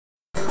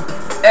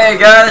Hey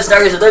guys,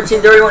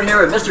 SG1331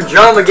 here with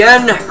MrJum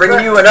again, bringing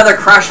you another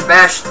Crash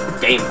Bash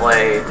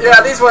gameplay. Yeah,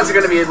 these ones are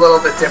going to be a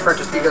little bit different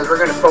just because we're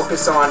going to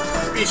focus on,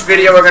 each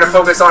video we're going to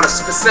focus on a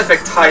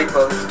specific type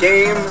of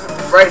game.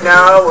 Right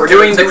now, we're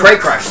doing the Crate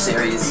Crush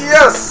series.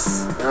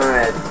 Yes!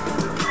 Alright,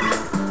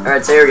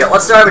 so here we go.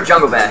 Let's start with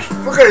Jungle Bash.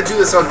 We're going to do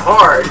this on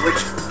hard,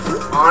 which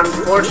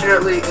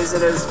unfortunately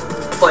isn't as,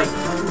 like,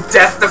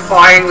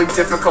 death-defyingly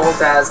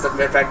difficult as the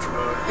adventure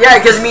mode. Yeah,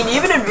 because I mean,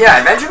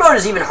 adventure mode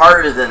is even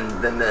harder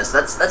than this.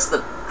 That's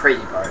the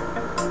crazy part.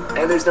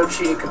 And there's no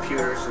cheating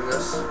computers in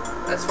this,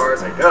 as far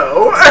as I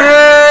know.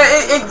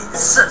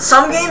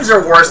 Some games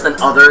are worse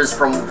than others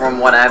from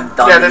what I've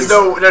done. Yeah, there's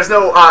no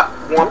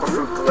Wampa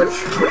Fruit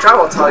glitch, which I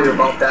will tell you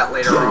about that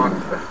later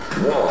on.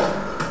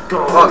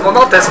 Well,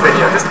 not this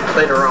video, just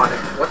later on.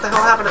 What the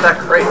hell happened to that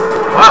crate?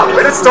 Wow,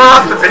 way to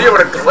start off the video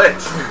with a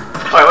glitch.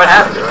 Wait, what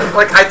happened to it?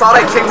 Like, I thought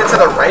I kicked it to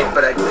the right,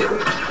 but I didn't.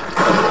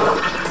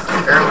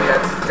 Apparently, I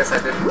guess I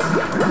didn't.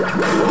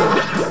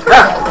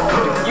 Ah,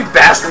 you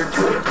bastard.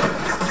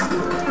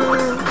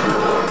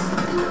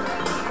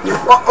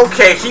 Well,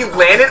 okay, he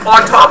landed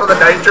on top of the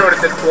nitro and it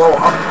didn't blow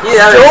up.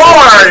 Yeah,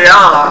 sure,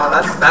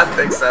 yeah, that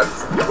makes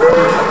sense.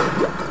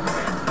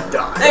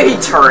 Die. And he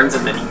turns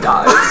and then he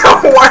dies.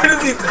 Why does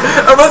he...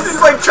 Unless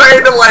he's like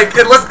trying to like...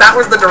 Unless that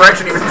was the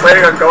direction he was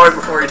planning on going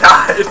before he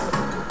died.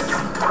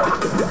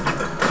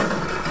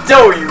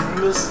 No, you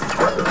missed.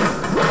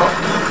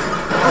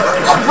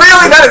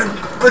 Really? That is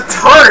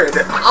retarded.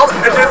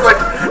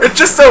 It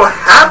just so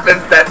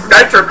happens that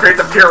nitro crates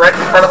appear right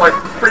in front of my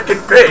freaking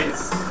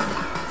face.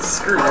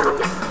 Screw you.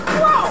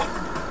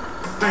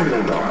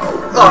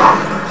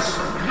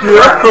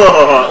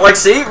 Like,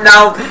 see,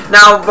 now,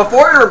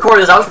 before we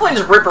recorded this, I was playing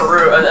as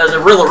Ripperoo, as a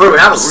Rillaroo,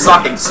 and I was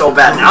sucking so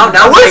bad. Now,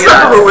 I wish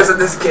Ripperoo was in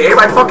this game.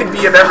 I'd fucking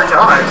beat him every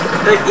time.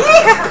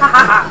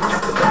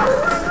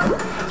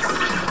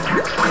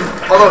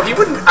 Although he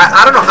wouldn't,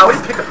 I don't know how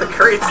he'd pick up the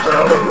crates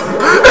though.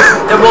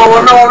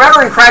 Well, no,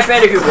 remember in Crash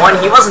Bandicoot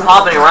 1, he wasn't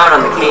hopping around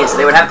on the cane, so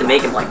they would have to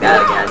make him like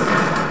that again.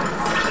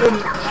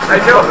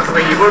 I know,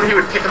 but he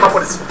would pick him up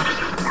with his feet.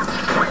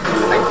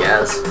 I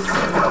guess.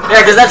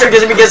 Yeah, because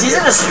he's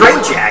in a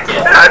straitjacket.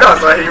 Yeah, I know,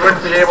 so he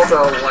wouldn't be able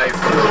to, like...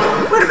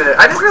 Wait a minute,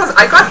 I just realized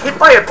I got hit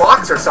by a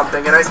box or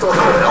something and I still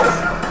have health.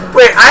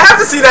 Wait, I have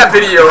to see that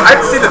video. I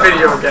have to see the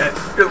video again.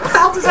 Because what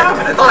the hell just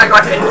happened? I thought I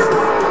got hit.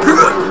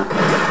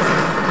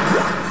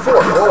 4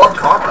 blow-up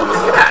combo.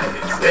 Get out of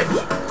here,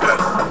 bitch.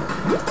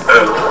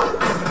 Oh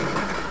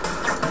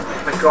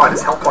my god,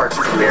 his health bar is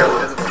just barely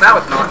visible. Now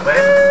it's not.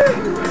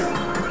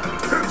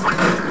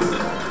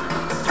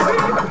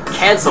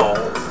 Cancel.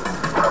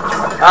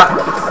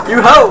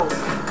 You ho!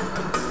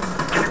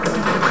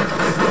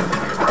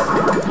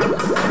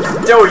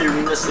 No, you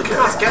missed it.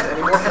 Can't get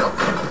any more health.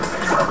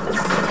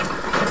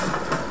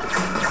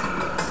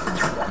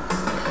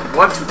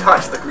 Want to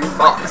touch the green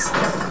box.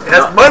 It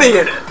has money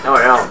in it. No,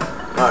 I don't.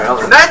 No, I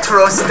don't.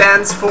 Nitro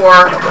stands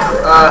for,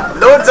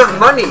 loads of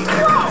money.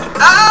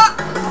 Ah!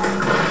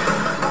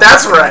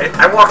 That's right.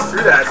 I walked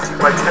through that to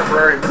my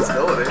temporary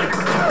invincibility.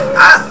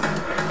 Ah!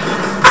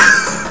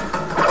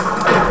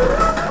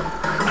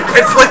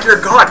 It's like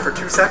you're gone for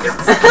 2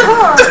 seconds.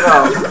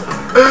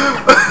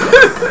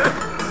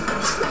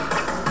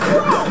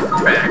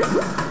 Bang.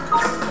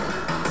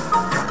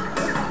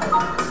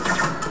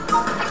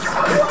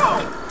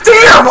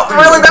 Damn!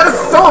 Really? That is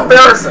so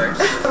embarrassing.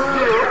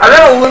 I'm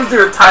gonna lose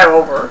your time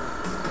over.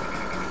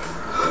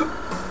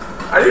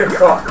 I need a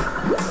cook.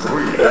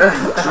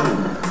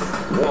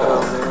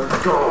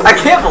 I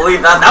can't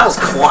believe that. That was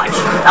clutch.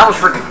 That was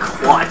freaking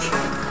clutch.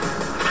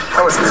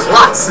 That was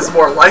klutz is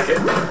more like it.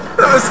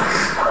 That was...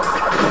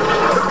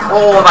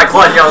 Oh my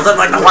clutch, I was at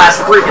like the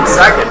last freaking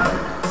second.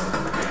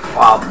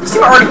 Wow, these two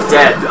are already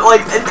dead.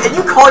 Like, and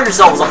you call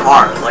yourselves a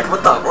hard. Like,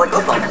 what the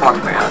fuck,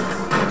 man?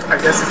 I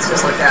guess it's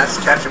just like Ash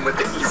Ketchum with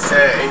the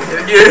Issei.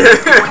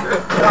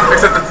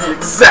 Except it's the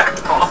exact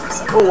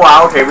opposite. Oh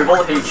wow, okay, we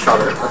both hate each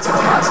other. That's a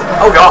classic.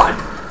 Oh god.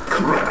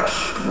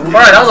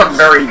 Alright, that was a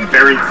very,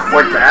 very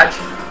quick match.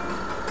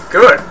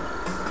 Good.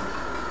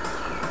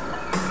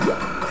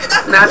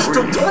 That match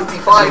took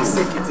 25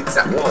 seconds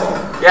exactly.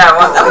 Yeah,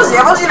 well, that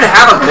wasn't even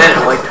half a minute.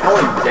 Like,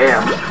 holy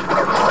damn.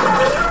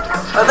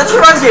 That just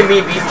reminds me of me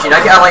beat machine.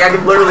 I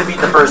could literally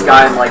beat the first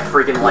guy in like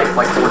freaking like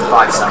 45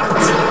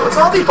 seconds. What's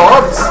all the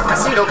bombs? I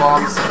see no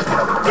bombs.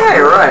 Yeah,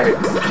 you're right.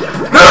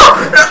 No!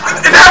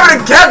 It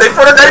happened again! They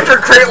put a nitro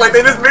crate like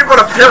they just made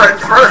one appear right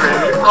in front of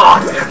me.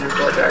 Oh damn you,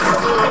 Cortex.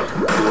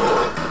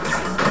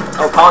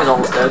 Oh, Kong's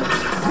almost dead.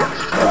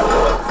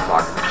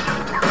 Fuck.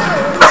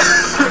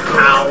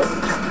 Ow.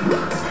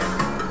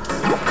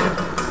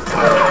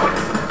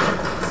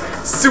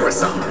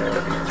 Suicide.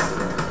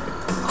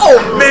 Oh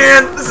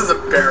man, this is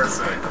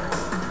embarrassing.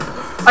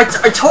 I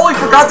totally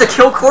forgot to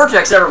kill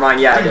Cortex. Never mind.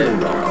 Yeah, I did.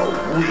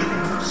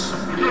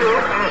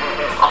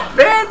 Oh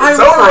man, it's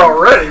over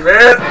already,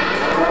 man.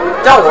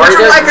 Don't worry. Would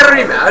you like a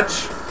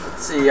rematch?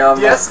 Let's see.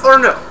 Yes or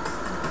no?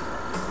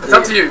 It's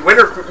up to you.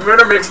 Winner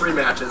makes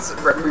rematches.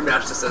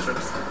 Rematch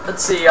decisions.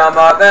 Let's see.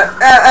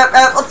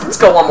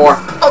 Let's go one more.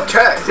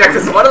 Okay. Yeah,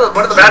 because one of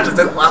the matches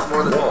didn't last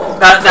more than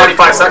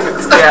 45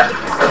 seconds. Yeah,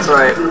 that's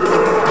right.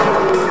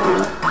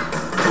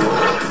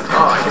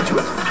 Oh, I hit you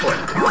in the foot.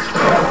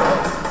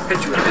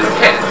 Hit you in the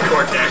head,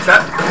 Cortex.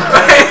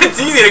 It's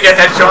easy to get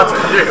headshots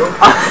with you.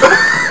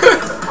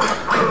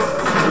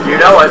 You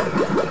know it.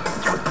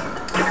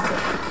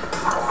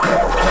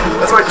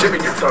 That's why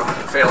Jimmy Neutron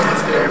failed in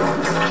this game.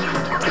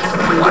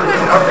 What?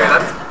 Okay,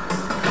 that's...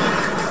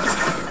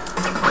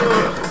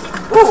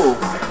 Ooh,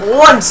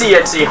 one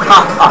TNT. Ha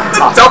ha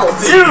ha. Double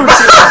T. Two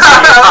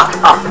TNT.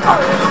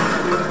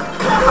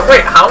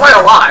 Wait, how am I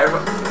alive?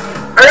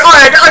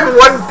 I got like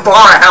 1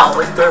 bar of health.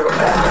 Like, dude.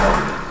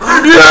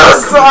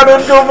 Yes,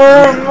 Sonic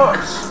Kaboom!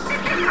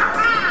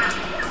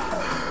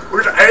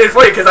 It's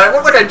funny because I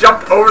look like I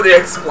jumped over the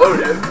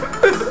explosion.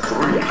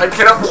 I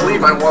cannot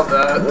believe I won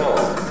that.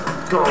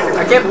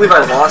 I can't believe I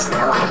lost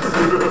that.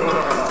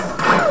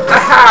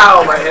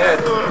 Ow, my head.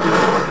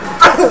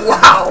 Oh,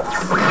 wow.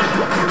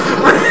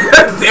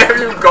 Damn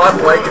you,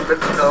 godlike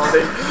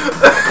invincibility.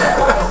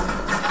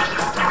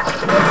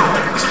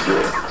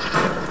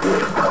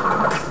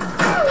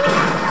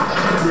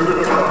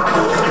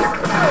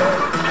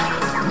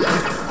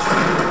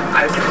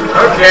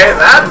 Okay,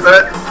 that's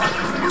it.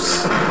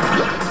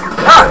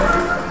 Ah!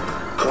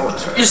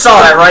 You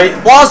saw that, right?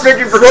 Flawless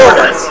victory for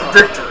Cortex.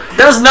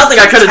 There was nothing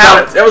I could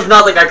have done. There was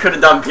nothing I could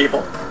have done,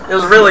 people. There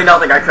was really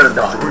nothing I could have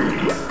done.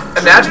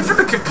 Imagine for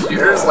the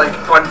computers, like,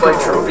 on like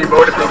trophy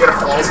mode, if they get a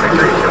flawless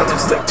victory, you know,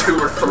 just like 2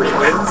 or 3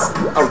 wins.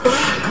 Oh.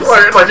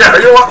 Like, yeah,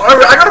 you know what?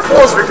 I got a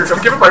flawless victory, so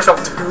I'm giving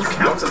myself 2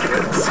 counts of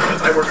wins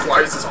because I worked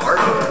twice as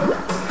hard.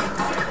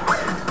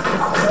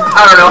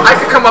 I don't know. I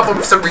could come up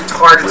with some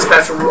retarded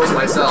special rules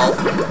myself.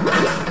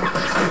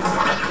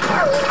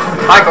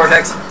 Bye,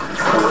 Cortex.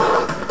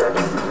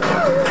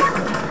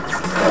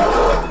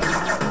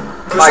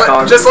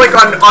 Just like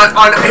on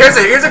here's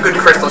a good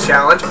crystal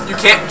challenge. You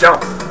can't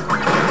jump.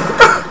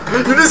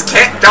 You just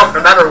can't jump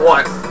no matter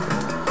what.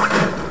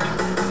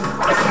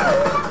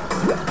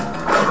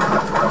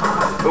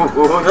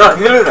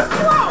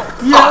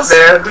 Yes.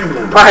 Oh, man.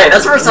 Alright,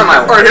 that's the first time I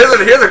won.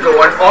 Alright, here's a good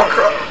one.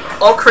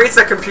 All crates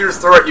that computers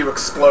throw at you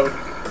explode.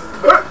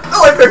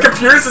 Like the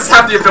computers just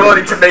have the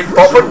ability to make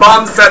put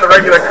bombs set the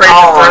regular crate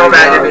and throw them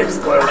at you and they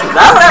explode.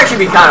 That would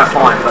actually be kind of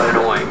fun, but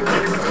annoying.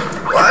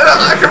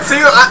 I can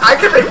see. I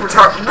can make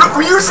retard.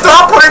 Will you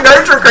stop putting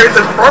nitro crates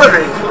in front of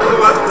me?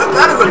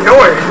 That is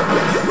annoying.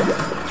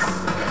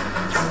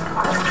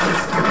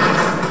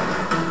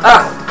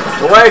 Ah,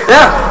 away.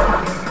 Yeah.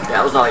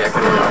 Yeah, that was nothing I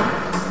could have done.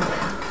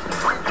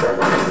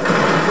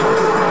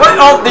 But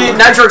oh, the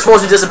nitro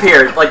explosion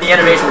disappeared. Like the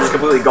animation was just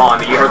completely gone,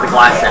 but you heard the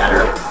glass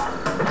shatter.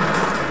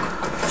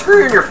 Screw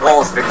you and your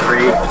flawless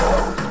victory.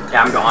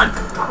 Yeah, I'm gone.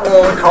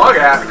 Well, Kong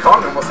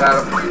almost had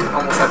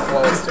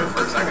flawless too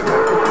for a second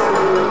there.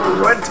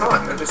 Go ahead and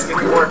taunt. They'll just give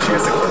you more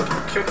chance to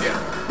kill you.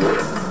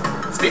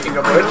 Speaking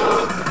of which...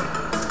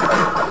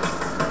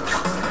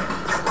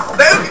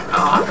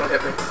 Oh, don't hit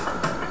me.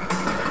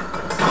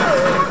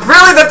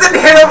 Really? That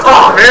didn't hit him?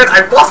 Oh, man.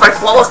 I lost my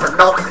flawless for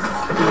nothing.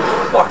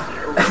 Fuck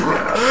you.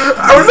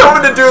 I was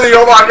hoping to do the,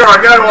 oh my god,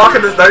 I gotta walk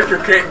in this nitro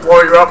crate and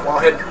blow you up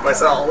while hitting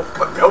myself.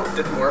 But nope,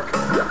 didn't work.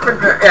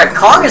 Yeah,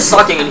 Kong is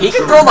sucking and he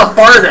can throw the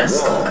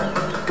farthest.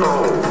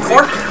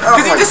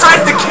 Because he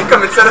decides to kick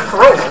him instead of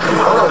throw him.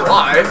 I don't know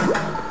why.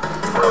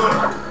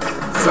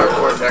 Sorry,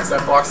 Cortex,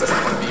 that box doesn't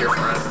want to be your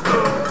friend.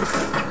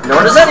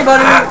 Nor does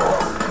anybody.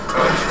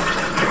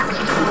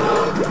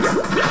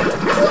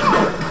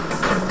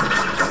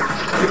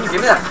 Give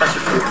me that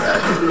pressure fruit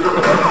back.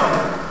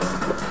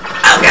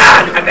 Oh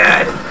god, I'm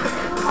dead.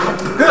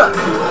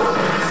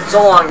 So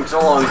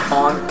long,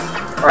 Kong.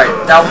 Alright,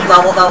 now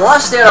the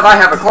last stand of I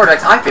have a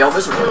Cortex, I fail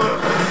miserably.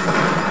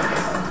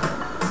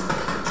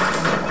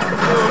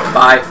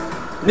 Bye.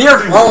 Near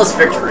flawless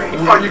victory.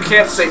 Oh, you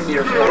can't say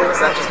near flawless.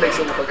 That just makes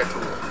you look like a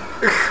tool.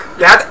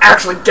 You have to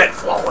actually get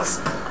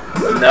flawless.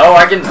 No,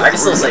 I can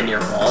still say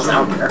near flawless. I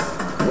don't care.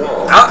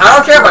 I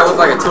don't care if I look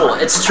like a tool.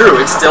 It's true.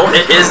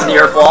 It is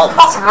near flawless.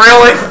 Oh,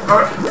 really?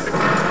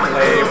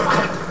 Lame.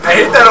 I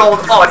hate that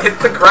old. Oh, it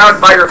hits the ground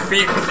by your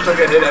feet, but you still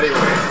get hit anyway.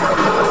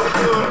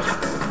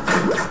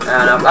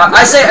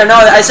 I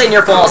say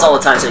near flawless all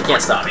the time, so you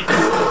can't stop me.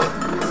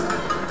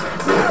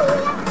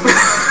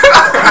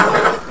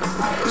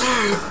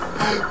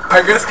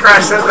 I guess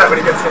Crash says that when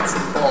he gets hit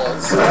some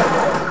balls.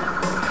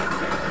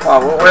 Wow,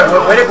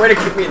 way to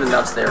kick me in the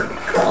nuts there,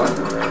 Colin.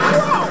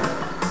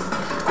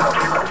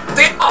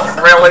 Oh,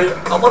 really?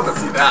 I'd love to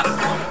see that.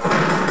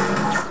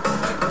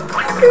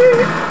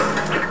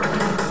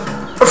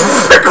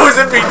 It goes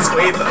in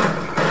between them.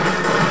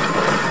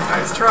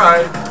 Nice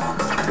try.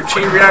 Your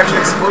chain reaction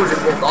explosion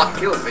will not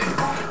kill me.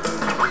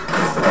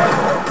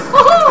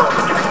 Woohoo!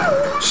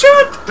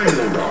 Shit!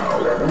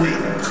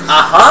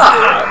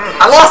 Aha!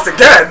 I lost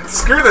again!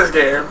 Screw this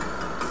game.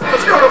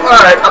 Let's go.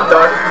 Alright, I'm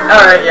done.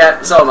 Alright,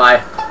 yeah, so am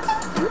I.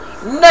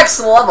 Next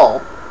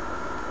level!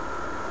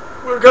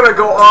 We're gonna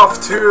go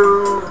off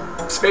to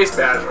Space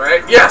Bash,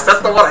 right? Yes,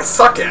 that's the one I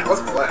suck at.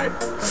 Let's play.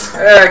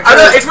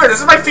 It's weird.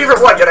 This is my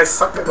favorite one, yet I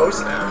suck the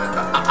most at it.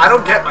 I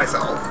don't get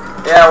myself.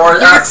 Yeah, or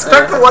you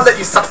expect the one that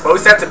you suck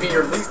most at to be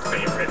your least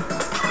favorite.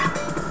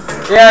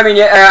 Yeah, I mean,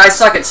 yeah, I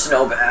suck at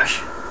Snow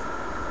Bash.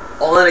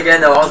 Well, then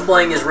again, though, I was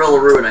playing as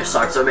Rillaroo and I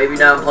sucked, so maybe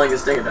now I'm playing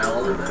as Dingodile a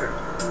little better.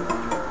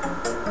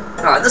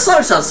 Alright, this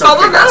song sounds so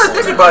good. Now that I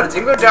think about it,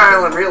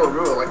 Dingodile and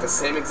Rillaroo are like the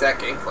same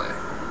exact gameplay.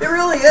 It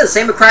really is.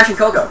 Same with Crash and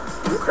Coco.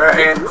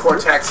 And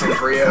Cortex and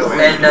Brio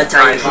and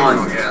Tiny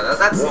Kong. Yeah,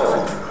 that's.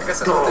 I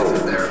guess that's what they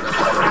did there.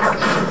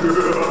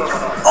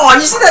 Oh,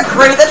 you see that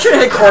crate? That should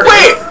have hit Cortex.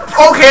 Wait!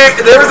 Okay,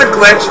 there was a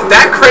glitch.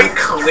 That crate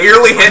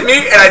clearly hit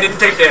me, and I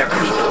didn't take damage.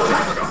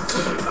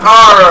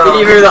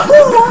 Did you hear the...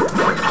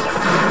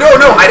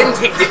 No, I didn't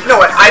take... No,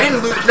 I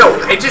didn't lose... No,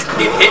 it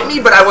hit me,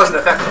 but I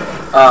wasn't affected.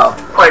 Oh.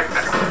 Like,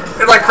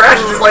 it like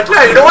crashed and just like,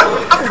 yeah, you know what?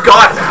 I'm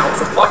gone now,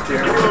 so fuck you.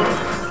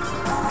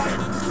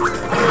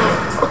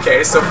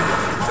 Okay, so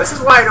this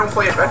is why I don't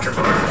play adventure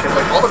mode, because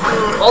like all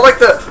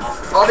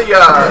the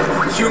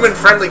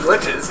human-friendly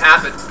glitches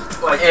happen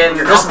like in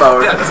this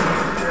mode. Yeah, this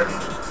mode.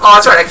 Oh,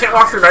 that's right. I can't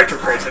walk through nitro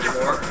crates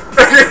anymore.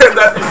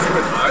 That'd be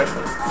suicide.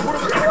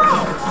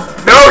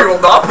 No, you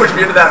will not push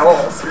me into that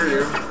hole. Screw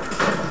you.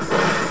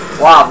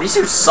 Wow, these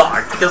two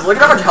suck. Because look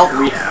at how much health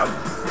we have.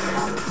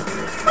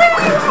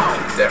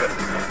 Damn it.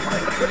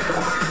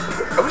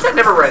 I wish I'd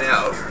never ran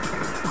out.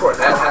 Of course,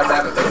 that has to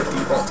have a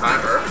default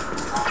timer.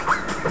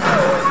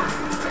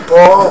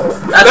 Whoa!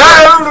 I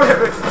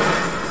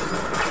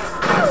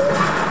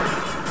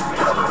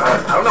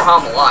don't know how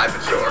I'm alive,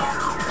 but sure.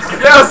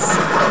 Yes!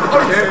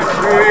 Okay.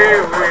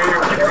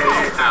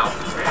 Ow.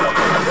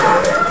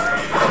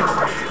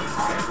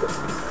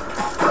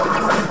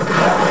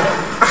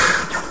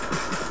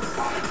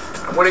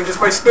 I'm winning just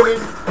by spinning.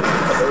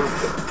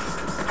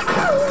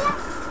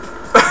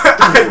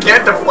 I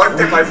can't deflect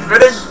it by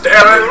spinning.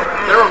 Damn it!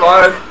 Never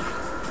mind.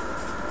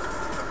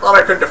 I thought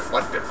I could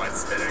deflect it by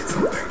spinning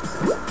something.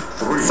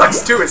 What sucks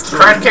too is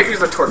Crash can't use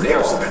the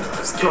tornado spin in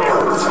this game.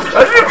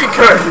 Imagine if you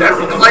could.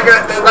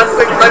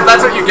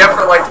 That's what you get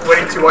for like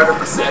winning 200%.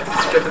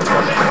 Just get the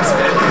tornado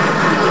spin.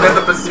 And then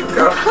the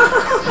bazooka.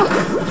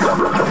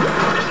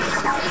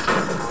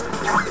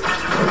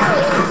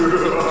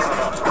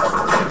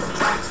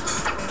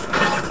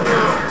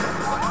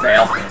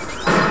 Fail.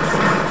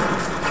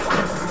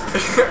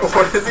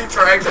 What is he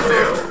trying to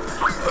do?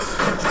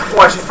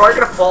 Watch, he's probably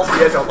gonna fall off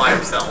the edge all by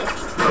himself.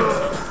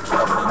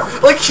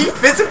 Like, he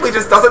physically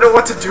just doesn't know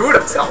what to do with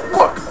himself.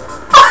 Look.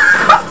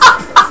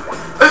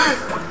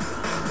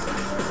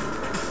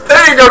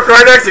 There you go,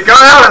 Cortex. You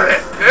got out of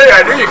it. Hey,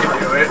 I knew you could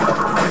do it.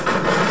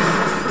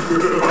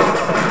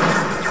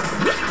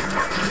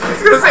 I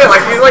was gonna say,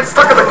 like, he's like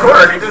stuck in the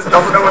corner and he just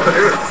doesn't know what to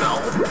do with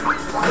himself.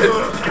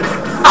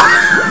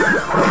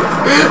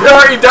 No,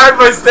 he died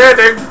by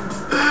standing.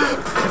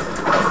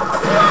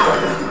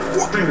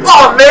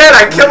 Oh man,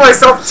 I killed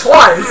myself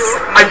twice.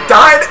 I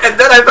died and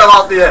then I fell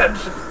off the edge.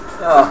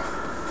 Oh.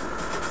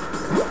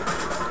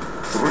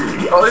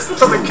 Oh, at least it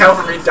doesn't count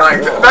for me dying.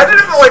 Imagine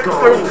if, like,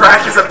 when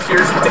Crash just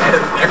appears dead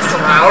in the next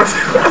round.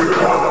 It's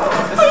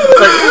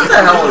like, what the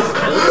hell is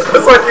this?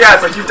 It's like, yeah,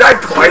 it's like you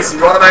died twice, you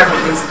automatically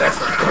lose the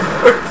next round.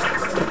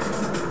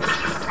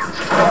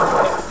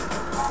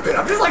 Dude,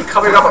 I'm just, like,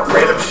 coming up with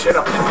random shit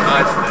up in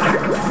time today.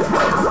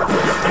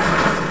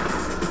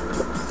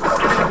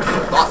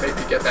 Not make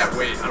me get that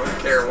weight. I don't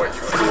care what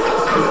you do.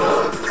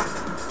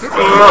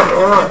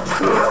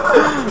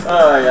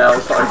 Oh, yeah, I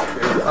was fine.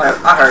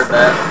 I heard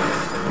that.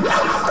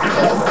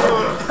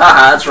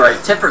 Haha, that's right.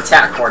 Tit for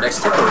tat, Cortex.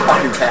 Tit for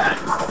fucking tat.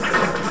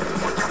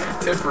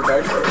 Tit for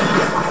nitro.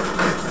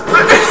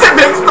 It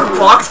makes the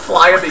box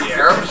fly in the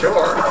air?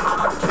 Sure.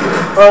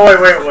 Oh, wait.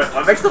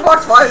 What makes the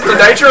box fly in the air?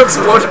 The nitro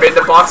explosion made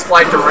the box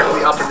fly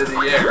directly up into the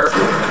air.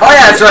 Oh,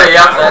 yeah, that's right.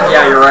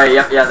 Yeah, you're right.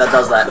 Yep, yeah, that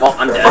does that. Oh,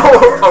 I'm dead.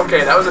 Oh,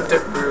 okay, that was a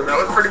dip move. That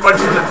was pretty much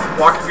just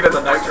walking into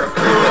the nitro.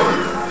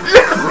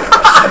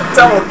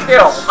 Double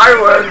kill. I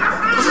win.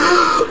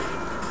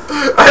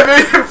 I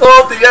made him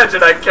fall off the edge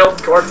and I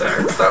killed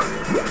Cortex. So.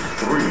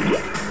 3,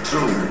 2,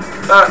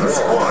 that was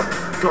fun.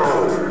 Go.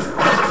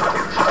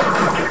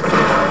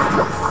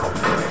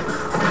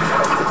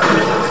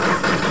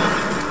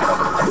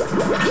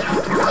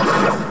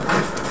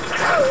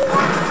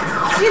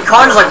 Your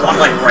car just like walked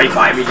like right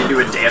by me to do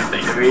a damn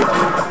thing to me.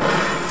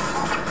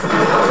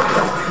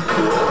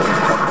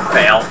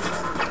 Fail.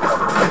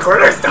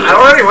 Cortex died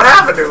already? What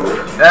happened to him?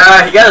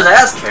 He got his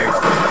ass kicked.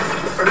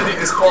 Or did he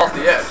just fall off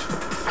the edge?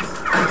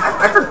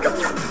 I forgot.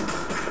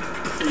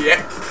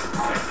 Yeah.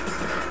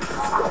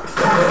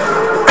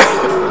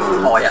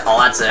 Oh yeah, oh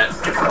that's it.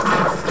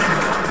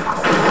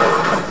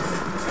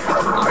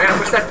 Oh man,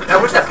 I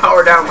wish that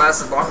power down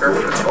lasted longer.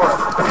 It's fun.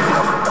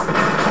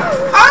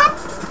 Ah!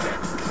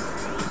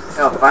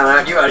 Oh, finally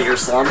got you out of your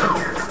slump.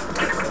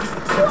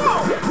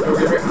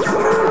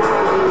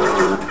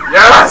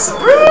 Yes!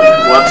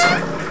 Whoops.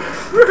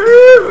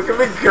 Woohoo! Look at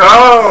me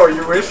go!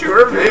 You wish you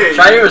were me.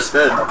 Try to do a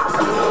spin.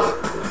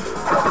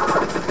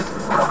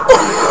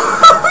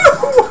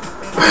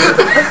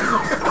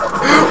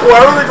 Why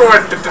are we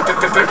going?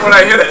 when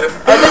I hit it.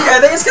 I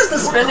think it's because the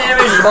spin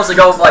animation is supposed to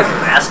go like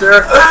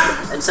faster,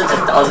 and since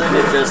it doesn't,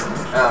 it just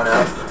I don't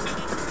know.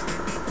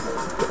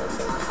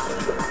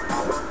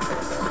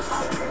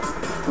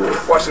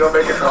 Watch it, I'll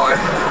make it fly.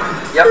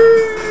 Yep.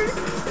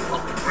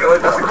 Really?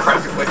 That's a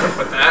crappy place to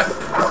put that.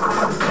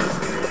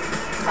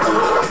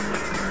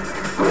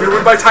 I'm gonna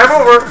win my time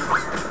over.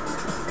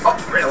 Oh,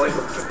 really?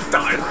 Just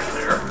died right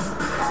there.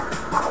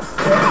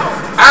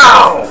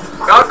 Ow!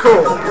 Not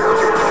cool.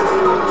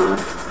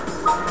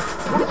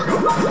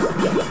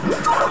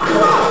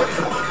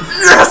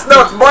 Yes!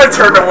 Now it's my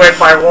turn to win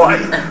by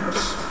 1.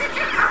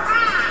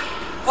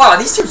 Wow,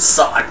 these two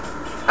suck.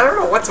 I don't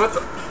know what's with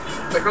them.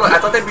 Like, really, I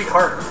thought they'd be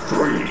harder.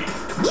 3,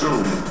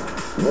 2,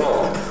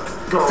 1.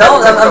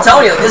 I'm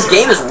telling you, this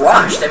game is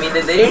rushed. I mean,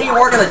 they didn't even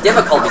work on the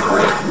difficulty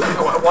grade.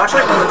 Watch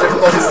like one of the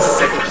difficulties is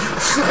sick.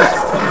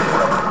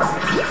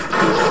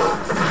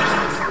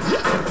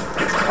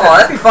 Oh,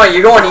 that'd be fun.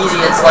 You're going easy.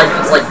 It's like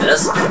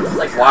this. It's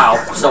like wow.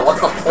 So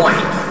what's the point?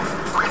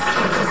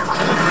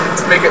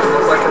 To make it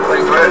look like a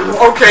thing.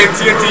 Okay,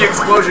 TNT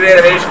explosion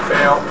animation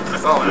fail. I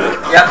saw that.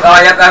 Yep.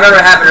 Yep. I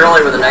remember it happened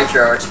earlier with the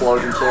nitro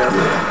explosion too.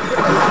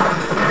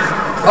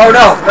 Oh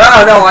no!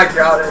 No! I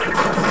got it.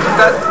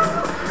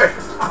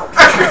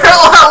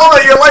 I love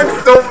that your legs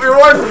still moving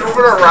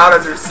around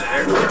as you're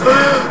sitting.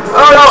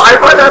 Oh no! I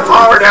find that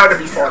power down to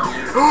be fun.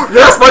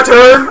 Yes, my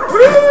turn.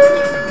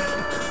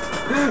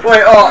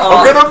 Wait,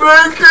 I'm gonna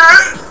make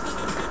it!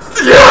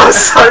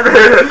 Yes, I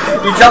made it!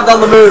 You jumped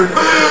on the moon.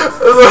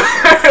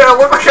 I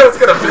looked like I was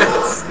gonna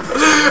miss.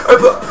 I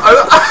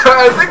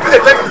think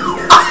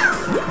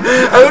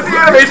the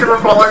animation for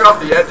falling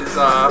off the edge is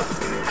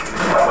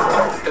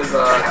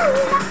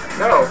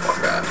no, fuck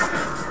that.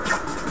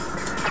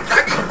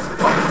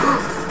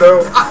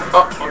 No.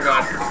 Oh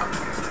god.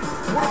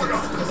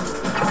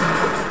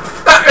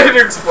 It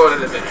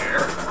exploded in the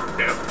air.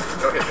 No,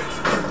 don't hit me.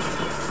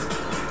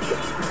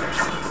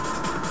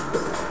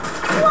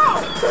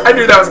 I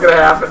knew that was gonna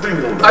happen.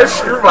 I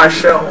screwed my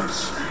shell.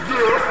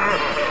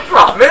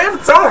 Oh man,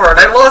 it's over and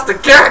I lost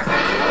again.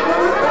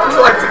 What would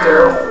you like to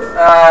do?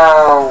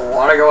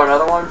 Wanna go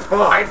another one?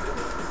 Fine.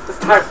 This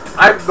time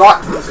I'm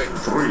not losing.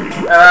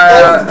 3,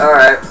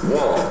 alright. 1,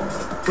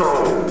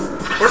 go.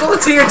 Where's all the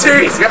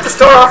TNTs? You have to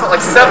start off with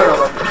like 7 of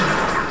them.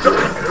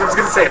 I was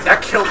gonna say, if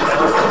that killed me,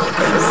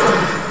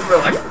 we're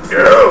like,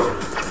 no.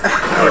 I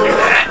don't do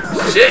that.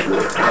 Shit.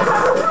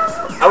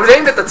 I was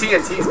aimed at the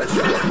TNTs, that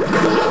shit.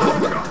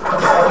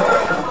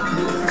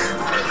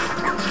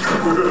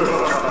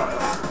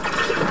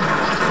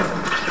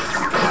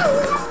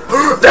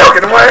 No,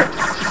 get away!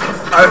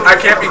 I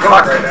can't be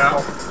caught right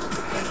now.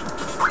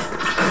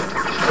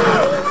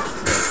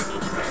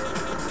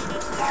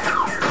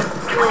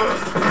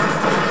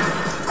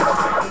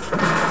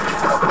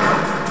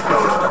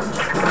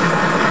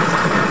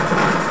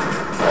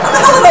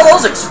 How did all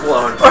those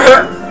explode?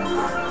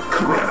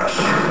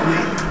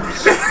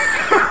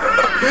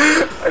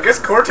 I guess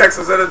Cortex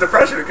was in a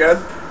depression again.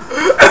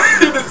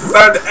 He just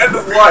decided to end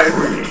his life.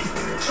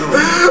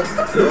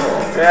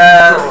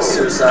 Yeah,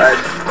 suicide.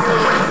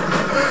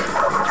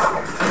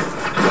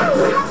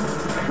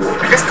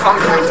 I guess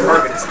conquering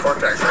target is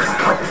Cortex right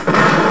now.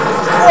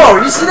 Oh,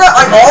 you see that?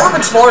 Like all of them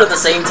exploded at the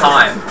same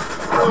time.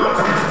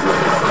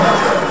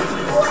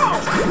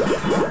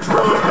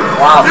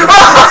 Wow.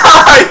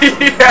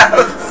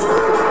 Yes!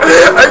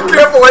 I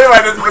can't believe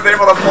I just was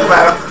able to pull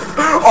that up.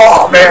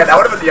 Oh man, that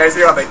would have been the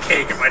icing on the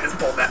cake if I just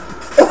pulled that.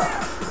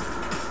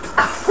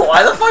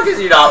 Why the fuck is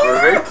he not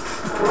moving?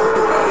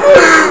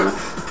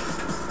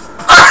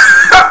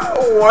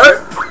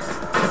 What?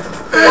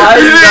 Why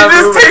is he not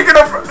just moving? taking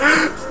a...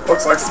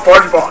 Looks like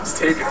SpongeBob's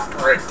taking a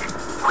break.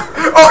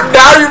 Oh,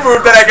 now you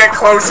move, then I get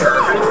closer.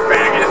 You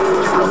faggot.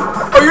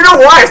 Oh, you know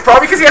why? It's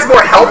probably because he has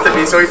more health than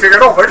me, so he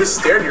figured, oh, if I just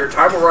stand here,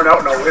 time will run out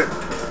and I'll win.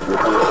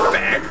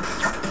 Bag.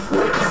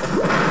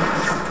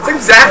 That's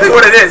exactly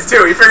what it is,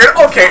 too. He figured,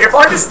 okay, if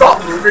I just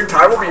stop moving,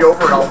 time will be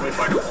over and I'll win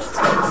by default.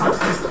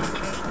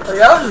 Like,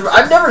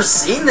 I've never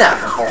seen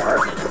that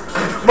before.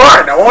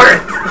 Mine, I want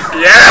it.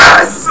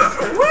 Yes!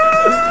 Woo!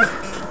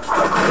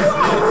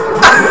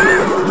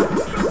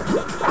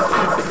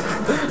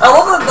 I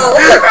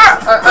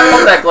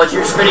love that glitch.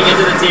 You're spinning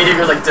into the TNT,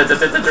 you're like...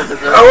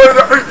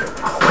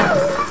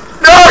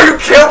 No, you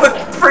killed the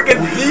freaking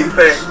Z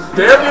thing.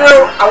 Damn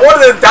you! I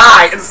wanted to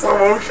die in slow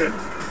motion.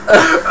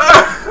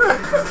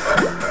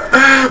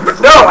 But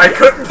no, I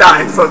couldn't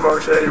die in slow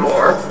motion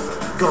anymore.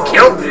 You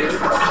killed me.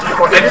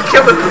 And you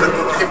killed the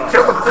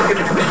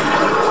freaking Z.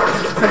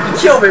 You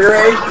killed me,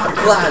 Ray. You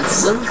blind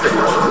son of a bitch.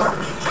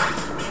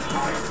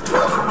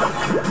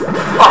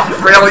 Oh,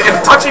 really? It's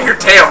touching your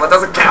tail. That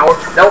doesn't count.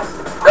 Nope.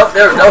 Nope,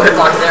 there's no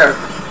hitbox there.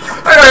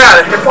 Oh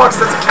yeah, the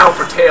hitbox doesn't count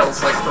for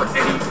tails, like for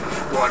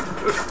anyone.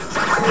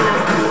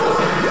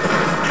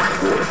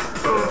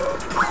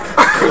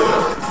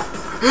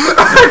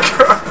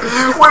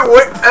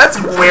 Wait,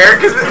 that's weird,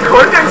 because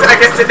Cortex, I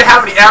guess, didn't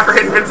have any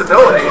after-hit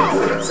invincibility,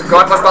 so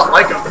God must not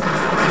like him.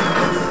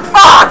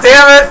 Ah,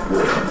 damn it!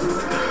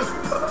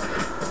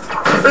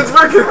 It's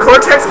weird because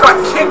Cortex got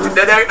kicked and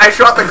then I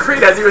shot the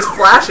crate as he was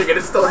flashing and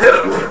it still hit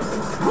him.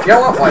 You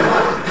know what? Why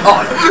not?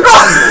 Oh,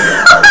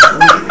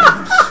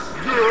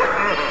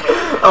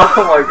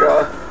 oh my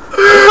god.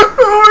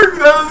 Oh,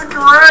 that was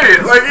great.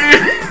 Like,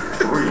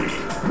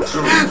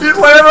 he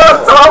landed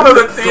on top of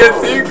the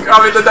TNT,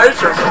 the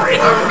nitro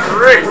crate. That was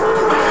great.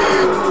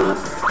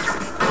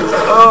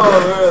 Oh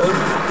man,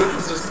 this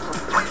is just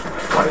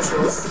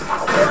priceless.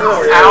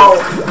 Ow.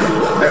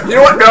 You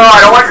know what? No,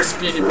 I don't want your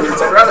speedy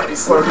boots. I'd rather be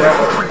slowed down.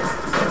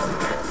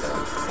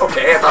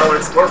 Okay, I thought I would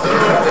explode those,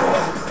 but I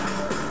didn't.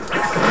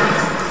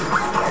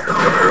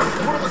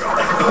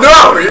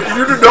 No!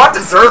 You do not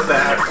deserve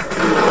that!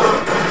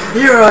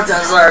 You don't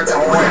deserve to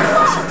wear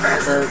those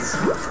presents.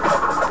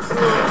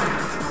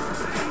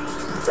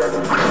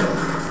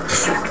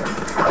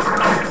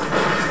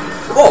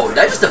 Whoa, did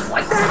I just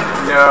deflect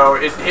that? No,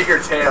 it hit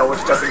your tail,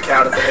 which doesn't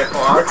count as a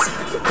hitbox.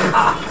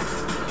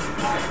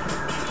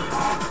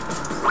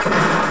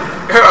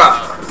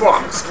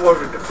 Bomb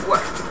explosion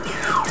deflect.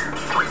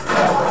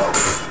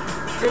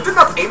 It did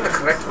not aim the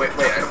correct way.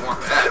 Wait, I don't want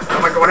that. Why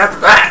am I going after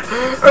that?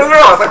 I don't know.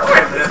 I was like,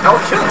 wait a minute,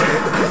 that'll kill me.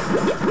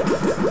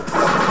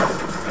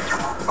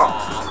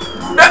 Aww.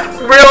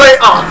 Really?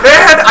 Oh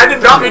man, I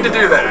did not mean to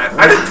do that.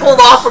 I just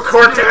pulled off a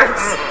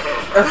Cortex.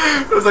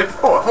 It was like,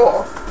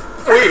 oh,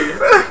 wait.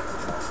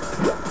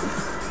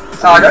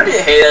 Oh, don't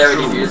you hate it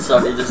when you do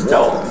something you just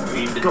don't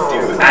mean to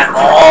do at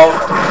all?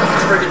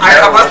 It's freaking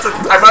terrible.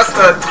 I must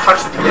have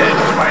touched the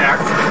edge by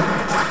accident.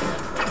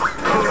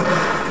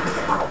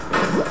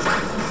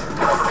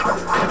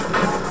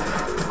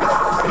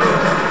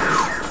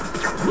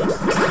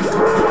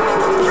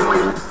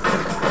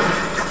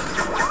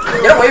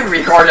 Get away from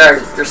me,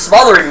 Cortex! You're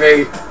smothering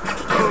me!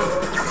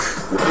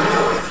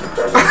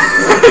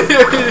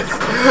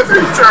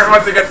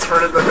 Once again,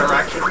 turn in the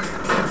direction. What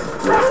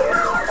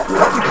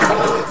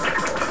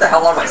the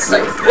hell am I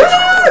saying?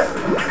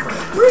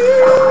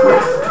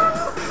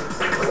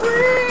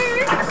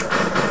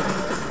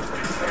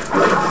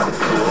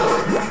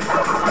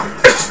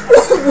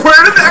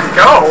 Where did that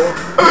go?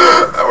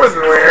 That was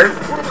weird.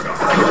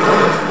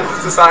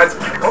 Just decides,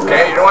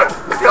 okay, you know what? I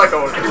feel like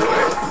going this way.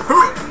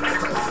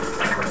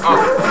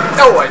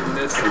 Oh, I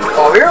missed.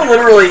 Oh, we're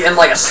literally in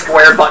like a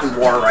square button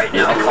war right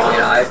now, Kong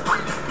and I.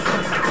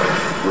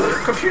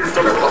 Computers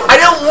don't have. I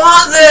don't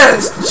want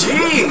this!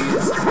 Jeez!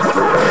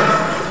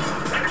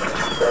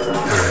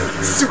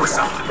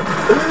 Suicide!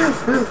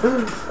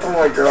 Oh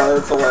my god,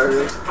 that's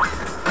hilarious.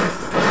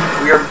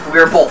 We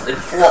are both in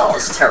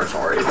flawless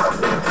territory.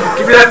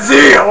 Give me that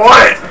Z! I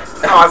want it!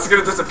 Oh, it's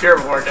gonna disappear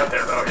before I get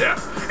there, though. Yeah.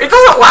 It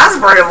doesn't last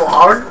very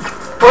long.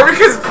 Or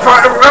because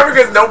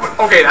no.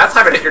 Okay, that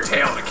time it hit your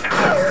tail and it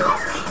counted.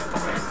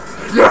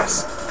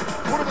 Yes!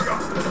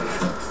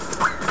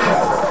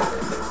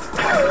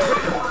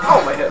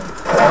 Oh, my head.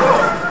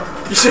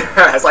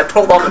 Yes, I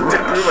pulled off the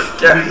move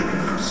again.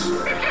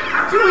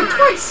 You win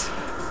twice.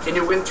 Can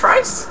you win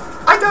thrice?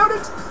 I doubt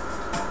it.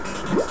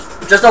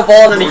 Just don't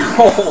fall in any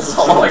holes.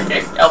 Oh,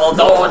 okay. Well,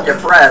 don't hold your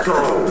breath.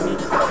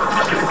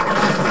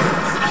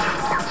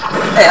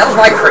 Hey, that was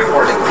my crate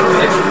hoarding,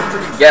 bitch.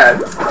 Pretty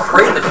good.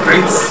 Crate in the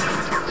face.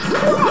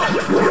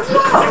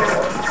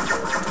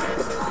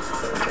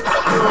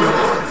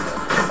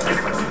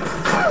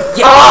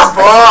 Yes!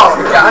 Oh,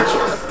 Gotcha.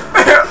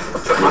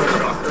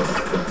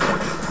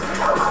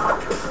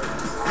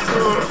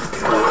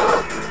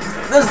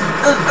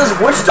 This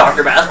witch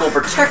doctor mask will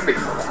protect me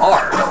from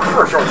harm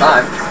for a short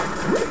time.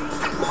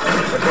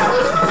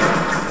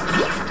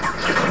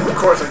 Of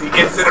course, if the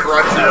incident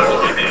runs out,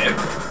 you get hit.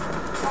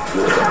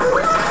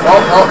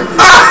 Well,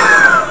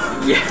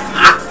 yeah.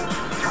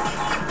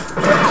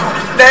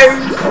 No!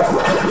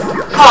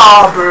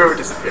 Aw, boo,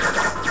 disappeared.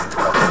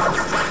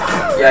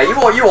 Yeah, you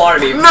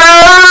wanted me. No!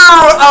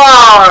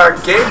 Ah,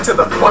 game to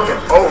the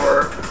fucking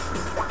over.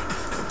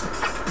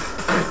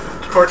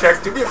 Cortex,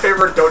 do me a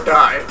favor and don't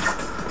die.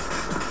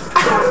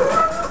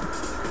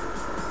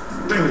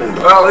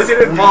 Well, at least he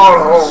didn't fall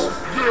in a hole.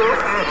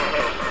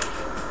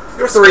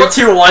 3,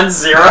 2, 1,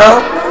 0.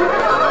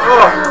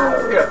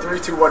 Oh, yeah, 3,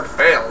 2, 1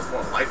 fail is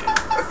more like it.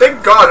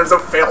 Thank God there's no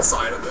fail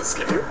sign in this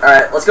game.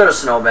 Alright, let's go to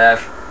Snow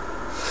Bash.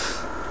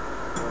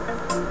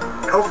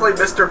 Hopefully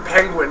Mr.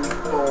 Penguin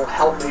will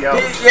help me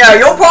out. Yeah,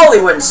 you'll probably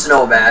win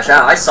Snow Bash.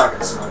 I suck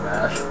at Snow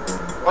Bash.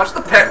 Watch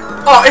the pen.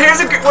 Oh, here's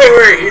a good.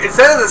 Wait.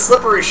 Instead of the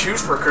slippery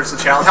shoes for a Curse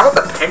Challenge, how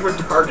about the penguin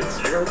targets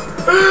you?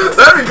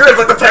 That'd be great. It's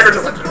like the penguin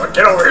just like, you know what,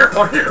 get over here,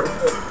 fuck you.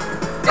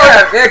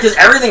 Yeah, because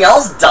everything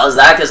else does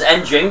that, because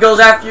N-Jin goes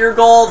after your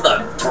goal,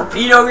 the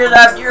torpedo goes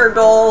after your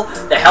goal,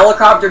 the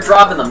helicopter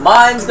drop in the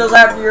mines goes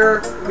after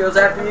you,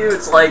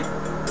 it's like,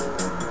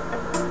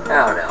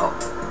 I don't know.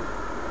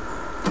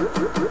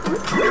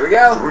 Here we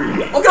go.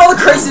 Look at all the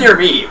crates near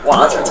me.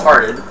 Wow, that's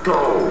retarded.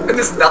 And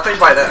there's nothing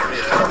by them,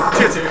 yeah.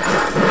 2-2.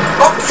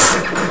 Oh!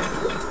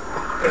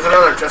 There's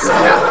another just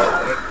like that.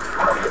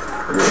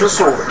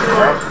 Just over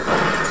here.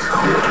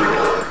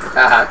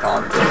 Haha,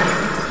 Con.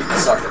 You can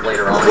suck it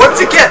later on.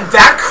 Once again,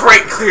 that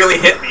crate clearly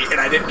hit me, and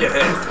I didn't get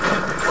hit.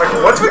 Like,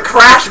 once we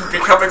crash and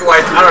becoming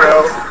like, I don't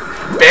know,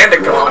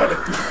 Bandit God.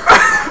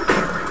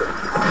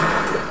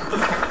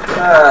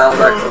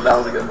 That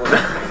was a good one.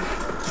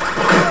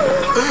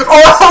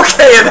 Oh,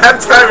 okay, and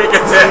that time he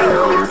gets in.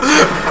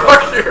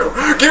 Fuck you.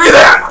 Give me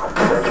that.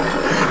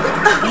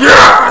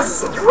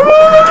 Yes.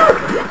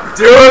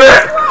 Doing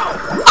it.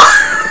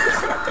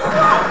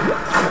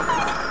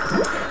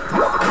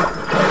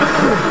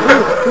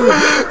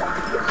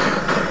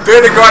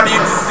 They're the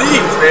guardian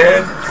disease,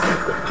 man.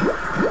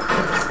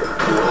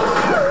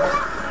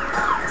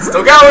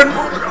 Still going.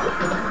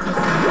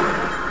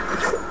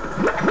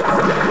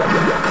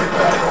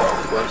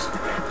 Whoops.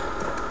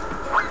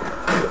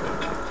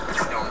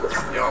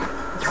 Yum,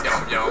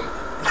 yum, yum.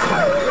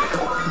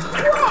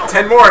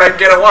 10 more and I can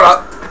get a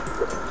 1-up.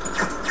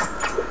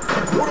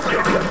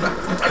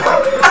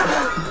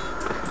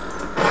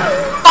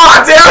 Oh,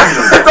 damn it!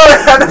 I thought I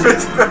had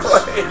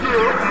invincibility.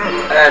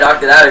 I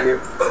knocked it out of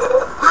you.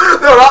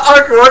 No, not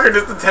Uncle,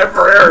 just a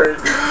temporary.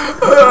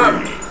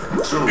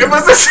 It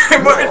was the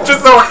same, it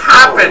just so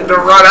happened to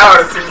run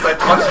out as soon as I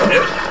touched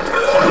it.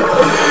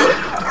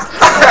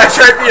 I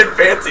tried being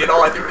fancy and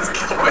all I do is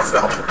kill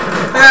myself.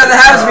 Yeah, that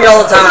happens to me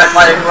all the time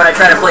when I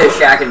try to play a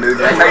Shack and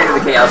Mugen. I try to do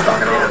the Chaos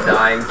Talk and I end up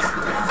dying.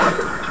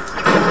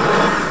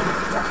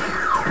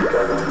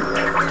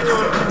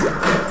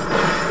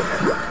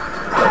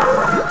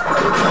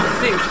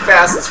 Being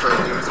fast is for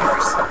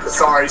losers.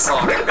 Sorry,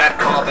 Sonic, that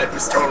comment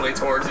was totally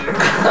towards you.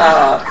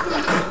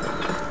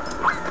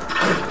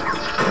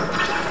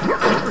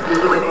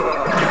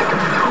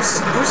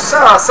 Who's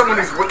someone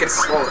who's wicked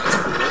slow that's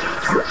cool?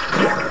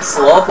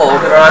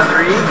 Slowpoke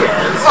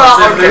Rodriguez. Well,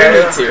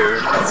 okay.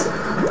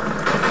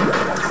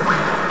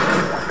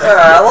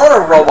 A lot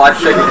of robot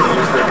shit can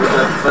use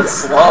but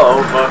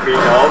slow, but you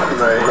know,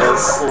 like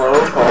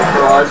Slowpoke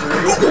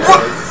Rodriguez.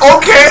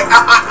 Okay,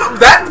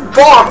 that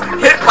bomb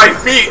hit my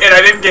feet and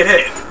I didn't get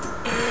hit.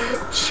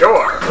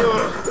 Sure.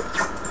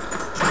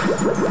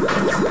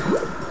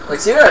 Like,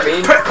 see what I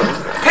mean?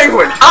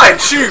 Penguin, I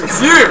choose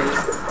you!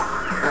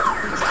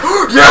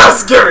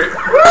 Yes, give me!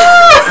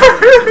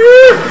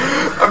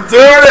 I'm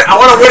doing it! I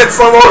want to win in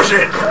slow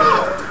motion!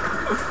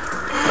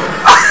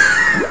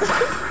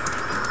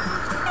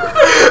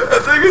 The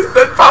thing is,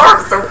 that power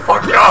is so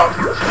fucked up.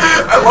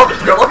 I love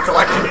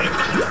collecting it.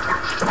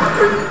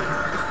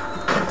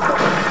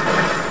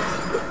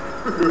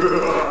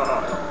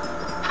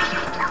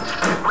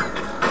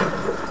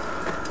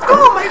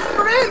 Oh, my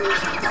friend!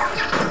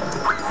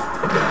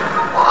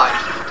 5,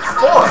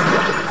 4,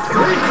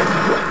 3,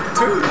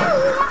 2,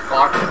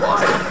 fuck, 1.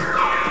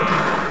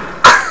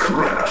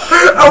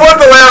 I wanted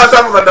to land on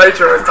top of the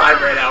nitro as time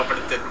ran out, but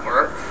it didn't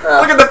work.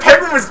 Look at the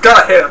penguin was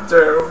gonna hit him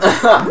too.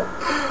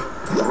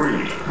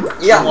 3.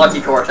 You got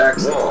lucky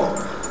Cortex. Go.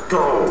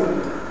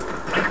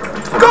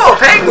 Go,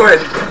 penguin!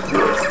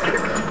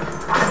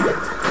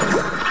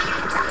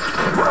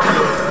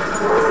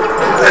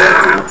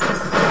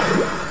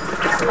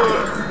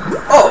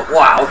 Oh,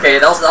 wow, okay,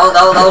 that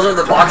was in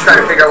the box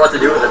trying to figure out what to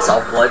do with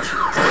itself, Bludge.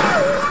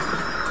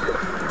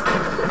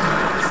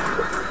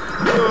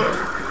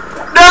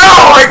 No,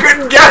 I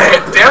couldn't get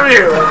it. Damn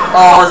you.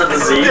 Oh, was it the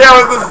Z? Yeah,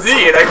 it was the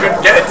Z, and I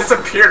couldn't get it. It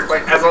disappeared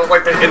like as of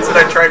like the instant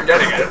I tried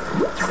getting it.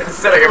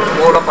 Instead, I get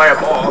blown up by a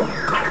ball.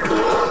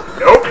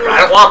 Nope,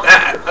 I don't want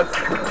that.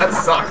 That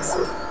sucks.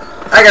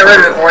 I got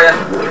rid of it for you.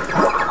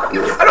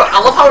 I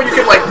love how you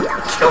can like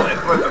kill it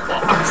with the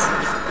box.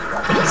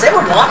 Same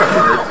with Lava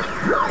Fruit.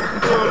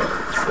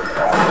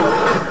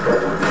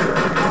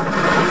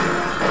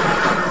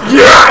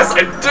 Yes,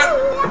 I did.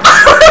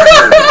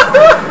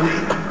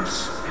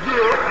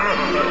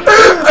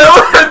 I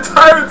love that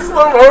time in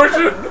slow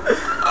motion.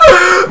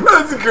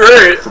 That's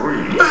great.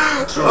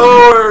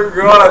 Oh my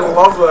god, I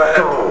love that.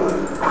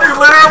 You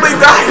literally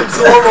die in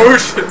slow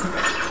motion.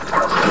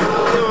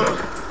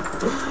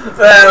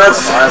 Man, that's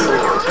classic.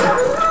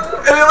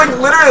 And then, like,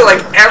 literally,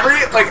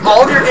 like,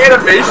 all of your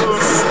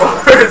animations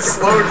is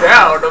slowed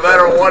down, no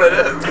matter what it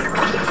is.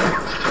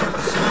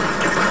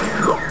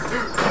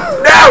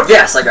 No!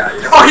 Yes, I got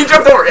you. Oh, he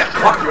jumped over. Yeah,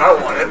 fuck you, I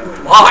don't want it.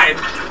 Mine.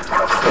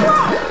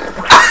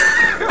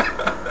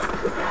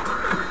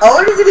 Oh,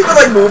 you can even,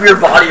 like, move your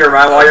body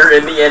around while you're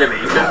in the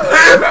animation.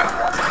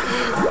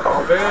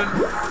 Oh, man.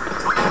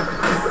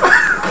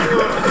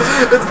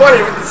 It's funny,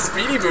 with the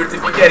speedy boots,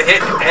 if you get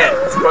hit, it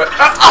ends. But,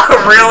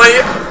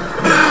 really?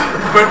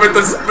 But with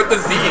the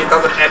Z, it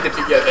doesn't end if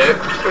you get hit.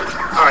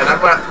 Alright, that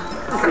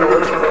kind of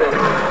works for me.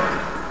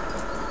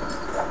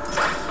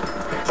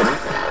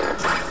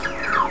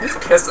 He's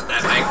pissed at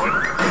that penguin.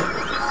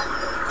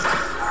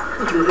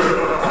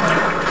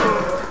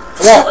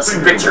 Flawless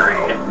victory.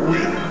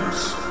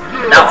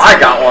 Now I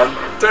got one.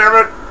 Damn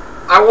it.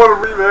 I want a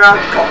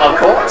rematch. Of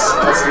course.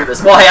 Let's do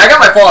this. Well, hey, I got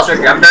my flawless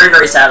victory. I'm very,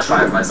 very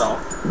satisfied with myself.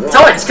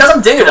 Tell me, it's because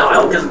I'm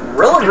Dingodile, because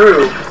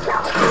Rillaru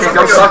can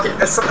go suck it.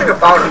 There's something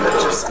about it that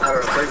just, I don't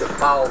know, brings a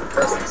foul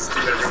presence to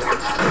everyone.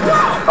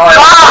 Oh,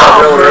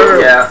 yeah. Rillaru,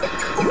 yeah.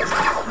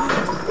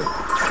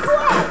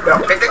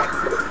 No, kick it.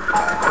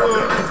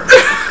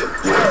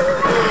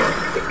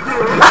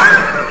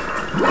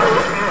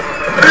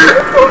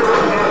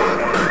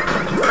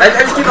 I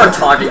just keep on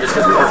taunting just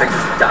because Cortex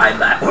just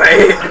died that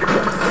way.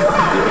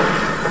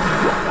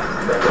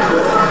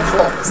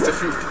 Flawless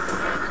defeat.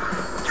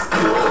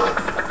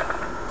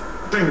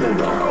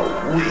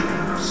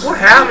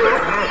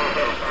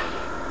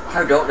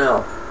 I don't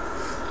know.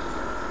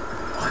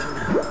 I don't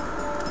know.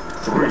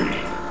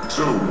 3,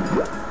 2,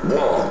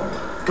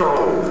 1,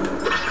 go!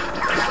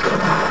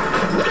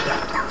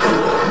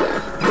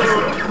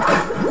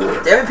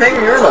 Damn it,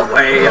 Penguin, you're in the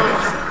way.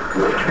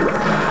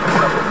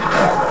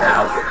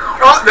 Ow.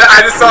 Oh, I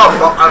just saw him.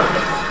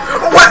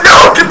 What?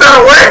 No! Get that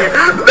away!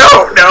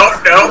 No, no,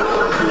 no.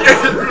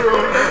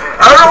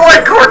 I don't know why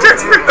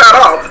Cortex picked that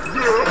up.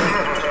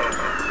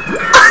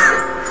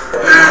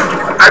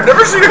 I've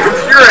never seen a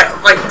computer,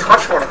 like,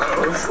 touch one of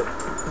those.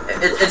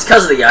 It's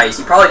because of the ice.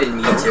 You probably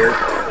didn't mean to.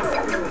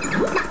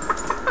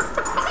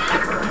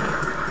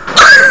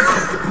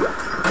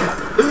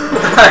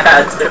 I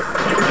had to.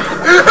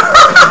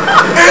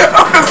 I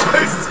was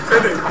like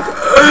spinning.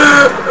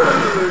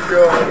 Oh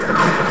god.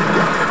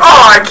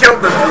 Oh, I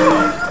killed the bee.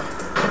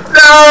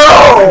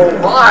 No!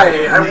 Why?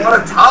 I want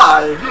to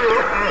tie.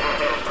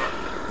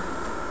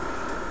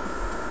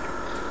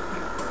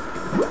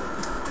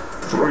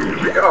 Here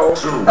we go.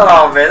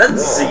 Oh man,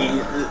 that's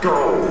Z.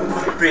 Go!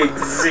 Big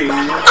Z.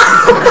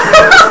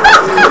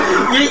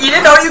 you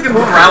didn't know you can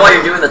move around while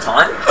you're doing the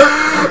taunt?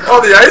 Oh,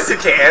 the ice you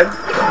can.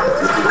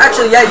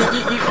 Actually, yeah,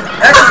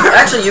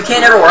 actually you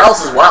can everywhere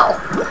else as well.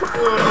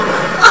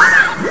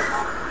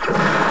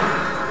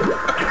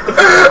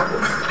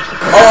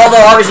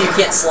 Although obviously you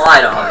can't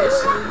slide,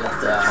 obviously,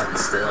 but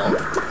still.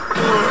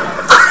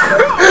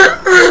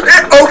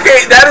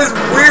 Okay, that is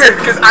weird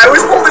because I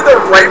was holding the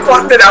right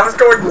button and I was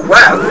going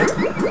left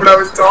when I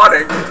was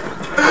taunting.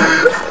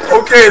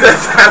 Okay,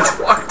 that's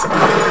fucked up.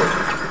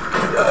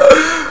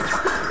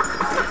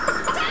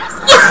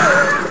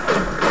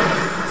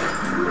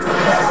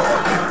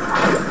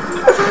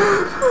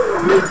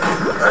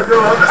 I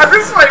know, I'm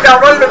just right now,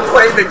 I'm not even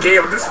playing the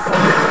game, I'm just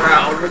fucking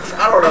around, which,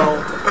 I don't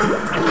know.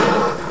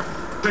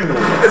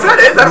 Is that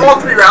it? Is that all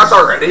 3 rounds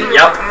already?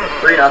 Yep,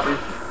 3-0.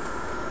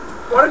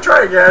 Wanna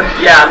try again?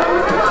 Yeah.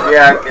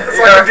 Yeah.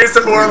 So I can do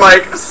some more,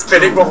 like,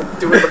 spinning while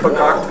doing the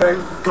bagok thing.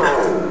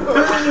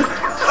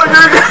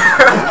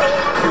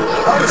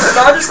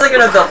 I'm just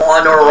thinking of the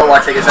lawnmower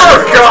robot chicken. Oh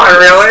god,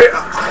 really?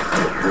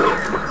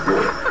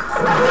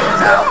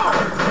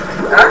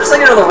 I'm just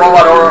thinking of the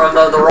robot or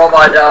the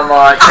robot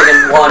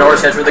chicken lawnmower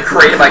sketch with the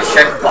created by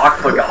Czech Bok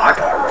Bagok.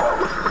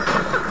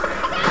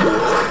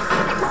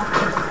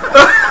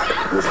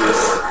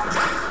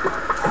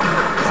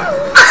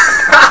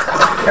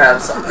 Grab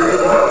something.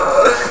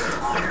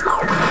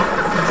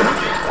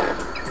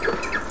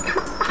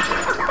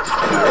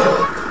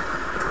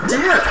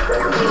 Damn.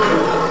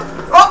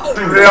 Oh,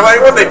 really?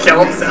 When they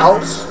kill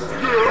themselves?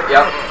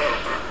 Yep.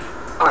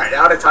 Alright,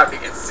 now it's time to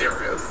get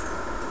serious.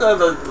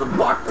 The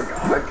Bok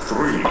Bagok.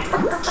 3,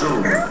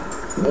 2,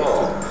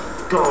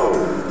 1, go!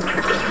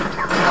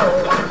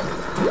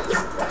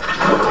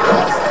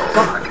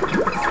 Fuck.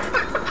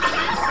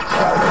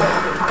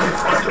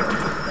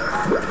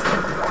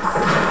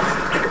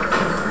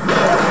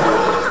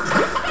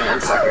 Man, I'm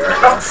sucking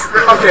right now.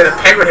 Oh, okay, the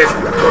penguin hits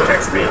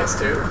Cortex beams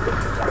too.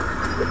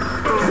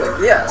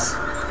 Yes.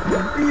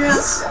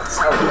 Yes. That's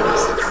how it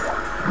goes.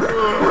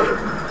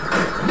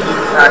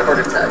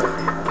 Cortex tag.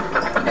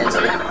 And so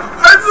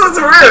That's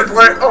weird. It's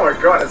like, oh my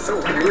god, it's so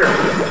weird.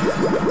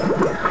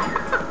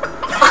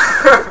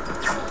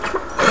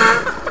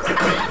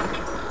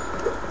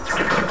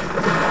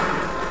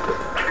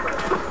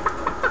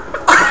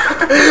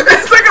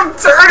 It's like I'm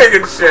turning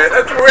and shit.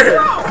 That's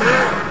weird.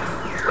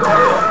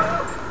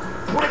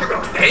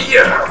 Hey,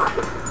 yeah.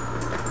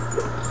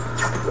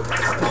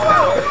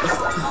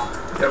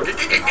 No,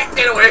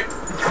 get away.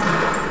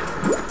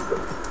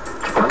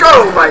 Go,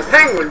 my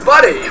penguin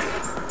buddy.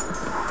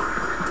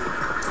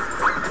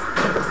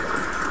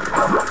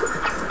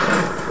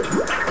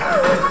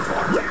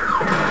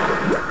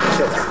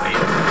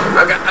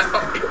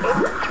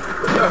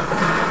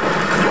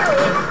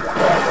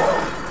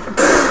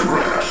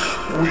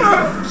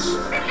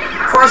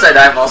 of course I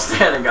dive while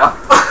standing up.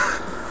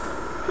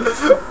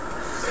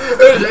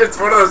 It's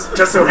one of those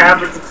just so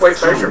happens to play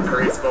special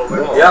creates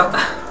moments. Yep.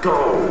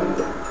 Go!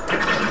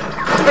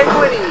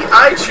 Penguiny,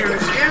 I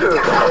choose you.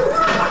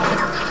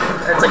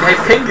 It's like, hey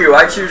Pingu,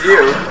 I choose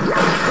you.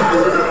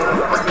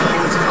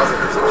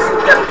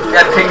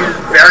 That Pingu's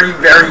very,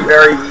 very,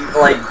 very,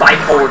 like,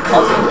 bipolar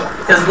cousin.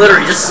 Because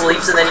literally just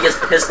sleeps and then he gets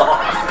pissed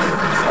off.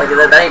 Like,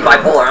 that ain't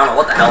bipolar, I don't know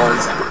what the hell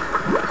is.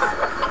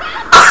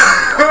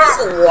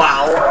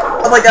 Wow.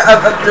 I'm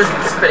just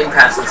spitting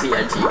past the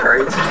TNT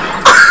crates.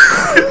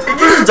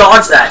 You just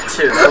dodge that,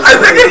 too. I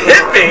think it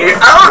hit me.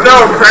 I don't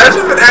know. Crash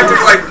has been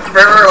acting like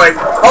very, like,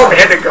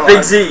 bandit going.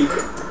 Big Z.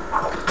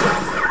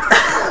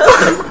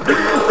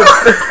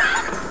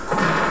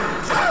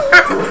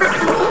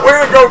 Way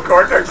to go,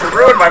 Cortex. You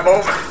ruined my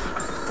moment.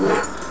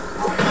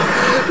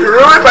 You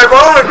ruined my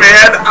moment,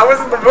 man. I was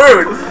in the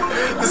mood.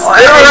 Just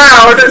spin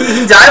around.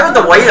 He died with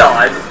the weight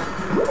on.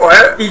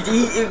 What?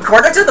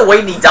 Cortex had the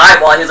weight and he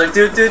died while he was like,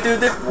 do. Give me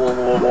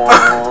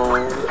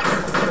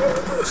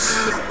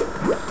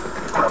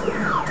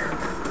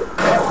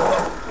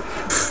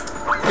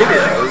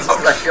those.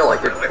 I feel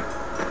like it.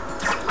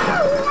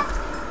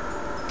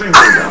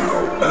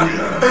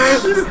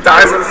 He just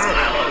dies with a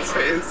smile on his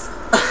face.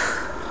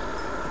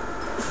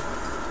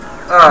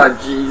 Oh,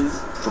 jeez.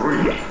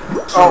 3,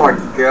 2, Oh my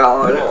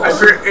god.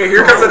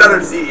 Here comes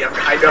another Z.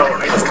 I know.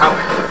 It's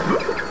coming.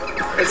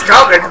 It's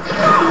coming.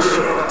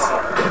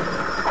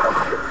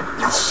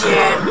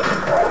 Shit.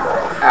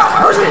 Ow,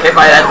 I was getting hit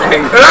by that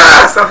thing.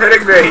 Ah, stop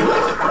hitting me.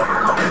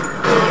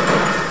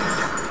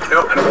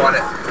 Nope, I don't want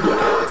it.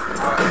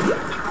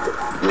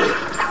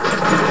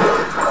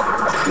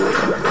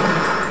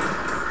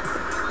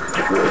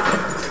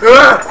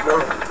 No.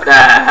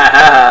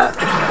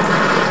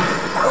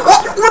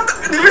 What the?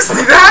 Did you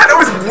see that? That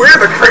was weird.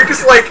 The crate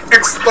just like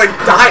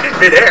died in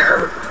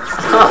midair.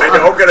 I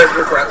know I'm gonna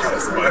regret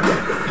this, but.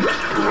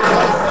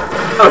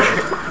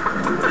 Okay.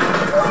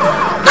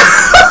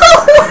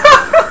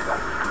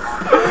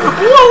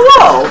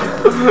 Whoa!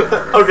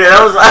 Okay,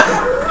 that was.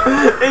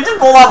 He just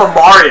pulled off a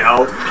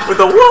Mario with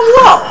a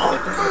whoa!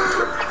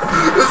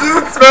 This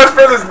isn't Smash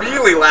Brothers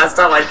Melee last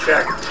time I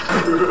checked.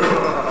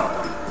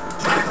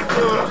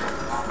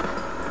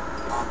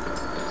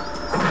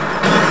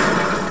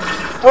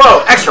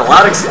 Whoa! Extra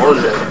loud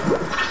explosion.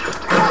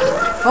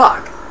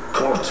 Fuck.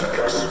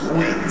 Cortex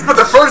wins. For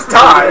the first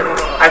time,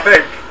 I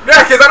think.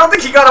 Yeah, because I don't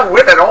think he got a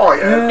win at all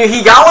yet.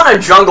 He got one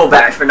in Jungle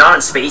Bash, but not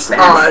in Space Bash.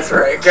 Oh, that's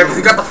right. Yeah, because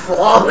he got the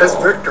flawless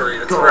victory.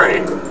 That's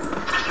right.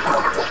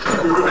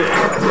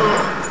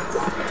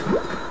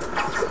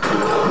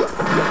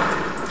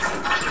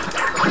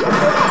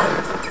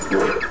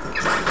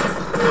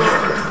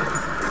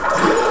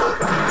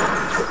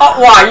 Oh,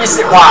 wow, you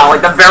see, wow,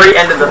 like the very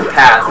end of the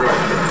path.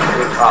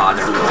 Oh,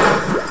 never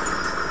mind.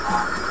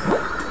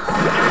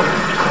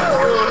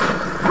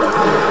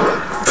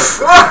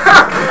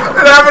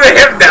 It happened to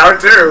him now,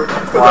 too.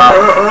 Wow.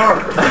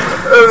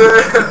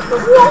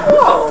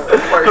 Whoa.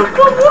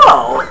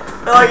 Whoa!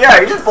 Oh, yeah,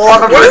 he just pulled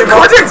off a What is really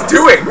Cortex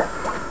doing?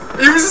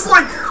 He was just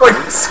like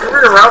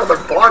screwing around with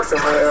the box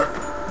over there.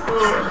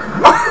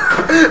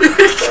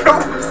 He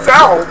killed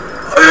himself.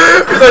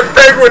 He's like,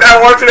 Penguin, I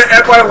want you to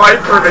end my life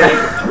for me.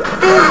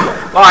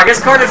 Well, I guess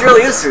Carnage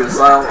really is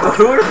suicide.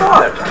 Who would have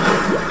thought?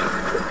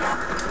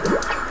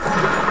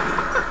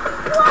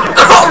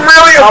 Oh,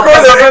 really? Of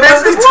course, it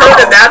makes me turn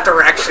in that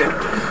direction.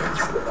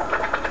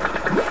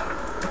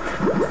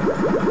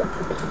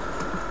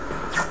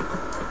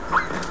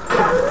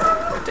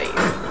 Damn.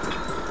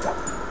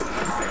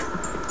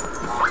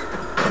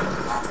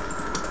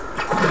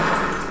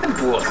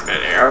 Blew up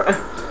in air.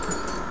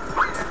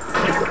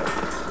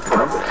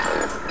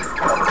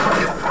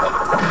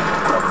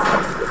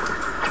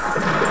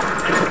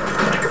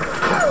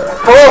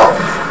 Oh!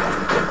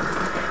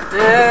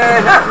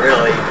 Not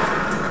really.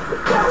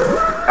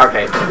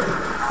 Okay.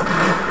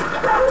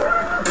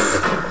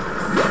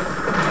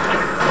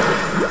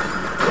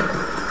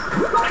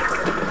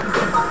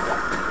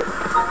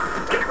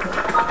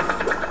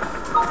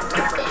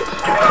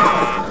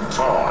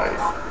 Tie.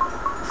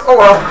 Oh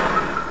well.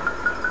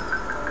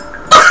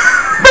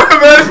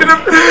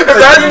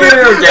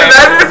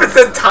 Imagine if it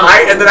said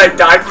tie and then I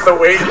died from the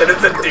weight and then it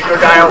said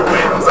Dingodile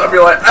wins. I'd be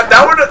like,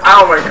 that would have,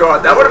 oh my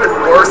god, that would have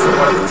been worse than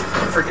one of the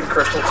freaking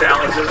crystal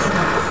challenges.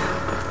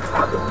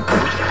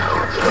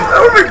 That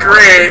would have been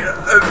great.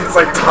 It's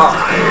like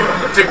tie,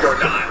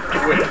 Dingodile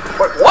win.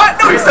 What?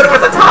 No, you said it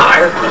was a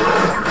tie.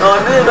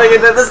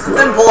 This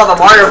didn't pull off a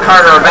Mario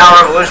Kart or a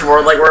Battle Revolution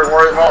where, like,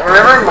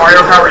 remember in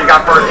Mario Kart where you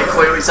got first, it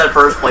clearly said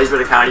first place,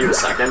 but it counted you a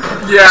second?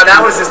 Yeah, that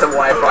was just a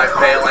Wi-Fi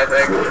fail, I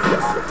think.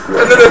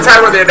 And then the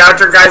time when the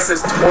announcer guy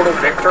says total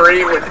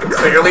victory when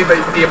clearly the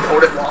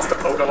opponent lost a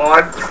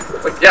Pokemon.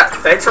 It's like, yeah,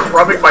 thanks for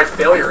rubbing my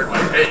failure in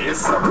my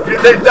face.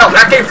 No,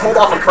 that game pulled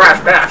off a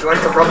Crash Bash. You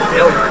like to rub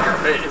failure in your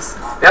face.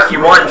 Yep,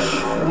 you won.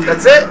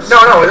 That's it?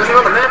 No, there's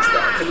another match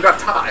though, because you got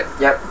tied.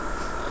 Yep.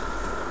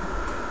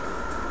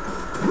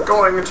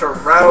 Going into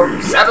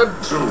round 7,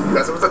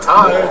 because it was a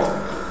tie.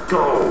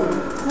 Go.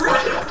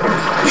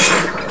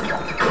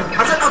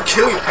 How's that not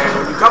kill you,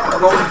 Penguin? You got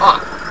blown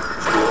up.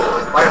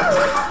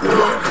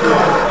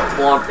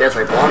 That's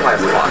right, blown by a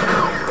fuck.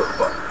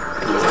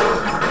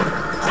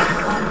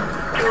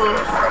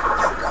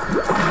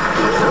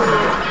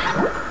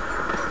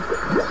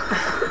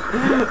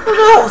 Look at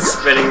all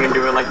spinning and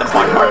doing like the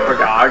buck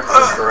bagog.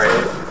 That's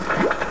great.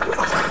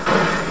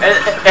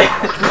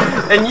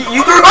 And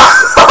you do.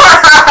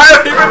 I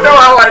don't even know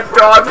how I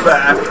dodged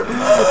that.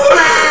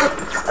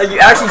 Like you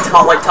actually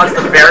touched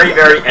the very,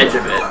 very edge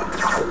of it.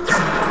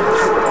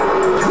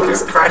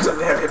 Just Crash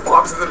doesn't have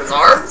hitboxes in his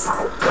arms.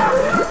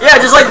 Yeah,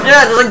 just like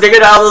dig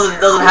it out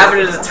doesn't have it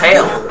in his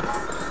tail.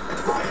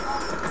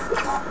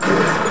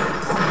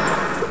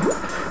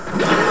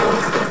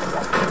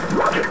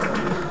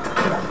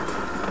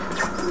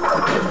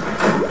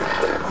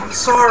 I'm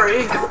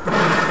sorry.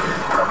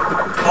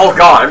 Oh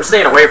god, I'm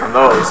staying away from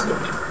those.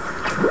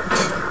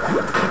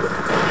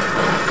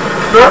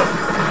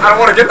 I don't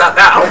want to get that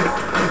now.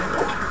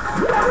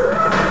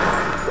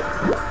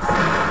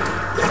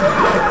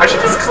 I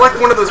should just collect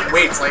one of those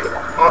weights, like,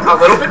 a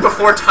little bit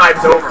before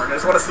time's over, and I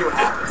just want to see what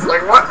happens.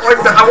 Like, what?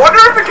 Like, I wonder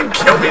if it can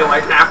kill me,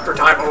 like, after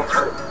time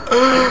over.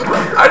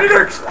 I need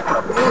to...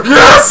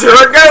 Yes! Here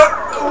I go!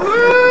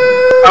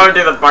 I would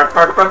do the bark.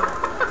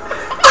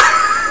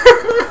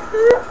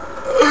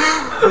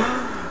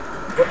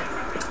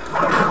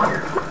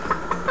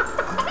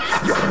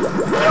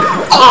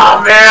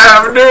 Oh man,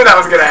 I knew that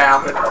was gonna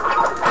happen.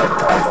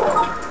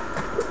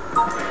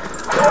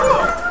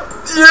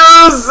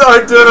 Yes, I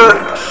did it.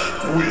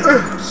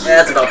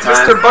 Yeah, it's about time.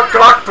 Mr.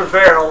 Buckcock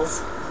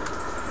prevails.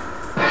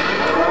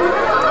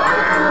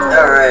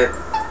 Alright.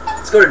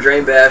 Let's go to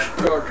Drain Bash.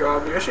 Oh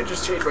god, maybe I should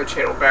just change my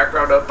channel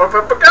background up.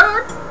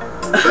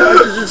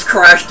 Just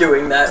crash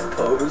doing that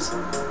pose.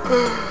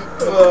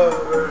 Oh,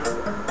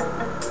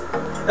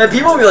 and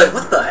people will be like,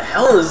 what the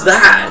hell is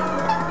that?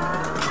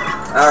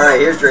 Alright,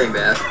 here's Drain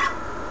Bash.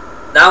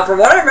 Now, from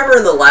what I remember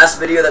in the last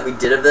video that we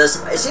did of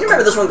this, I seem to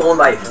remember this one going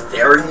by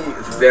very,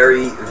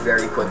 very,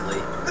 very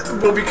quickly.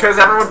 Well, because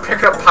everyone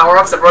picked up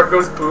power-ups, everyone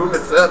goes boom,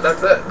 that's it,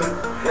 that's it.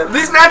 Yep.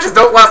 These matches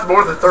don't last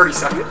more than 30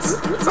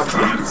 seconds,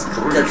 sometimes.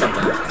 Yeah,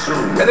 sometimes.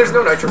 And there's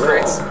no nitro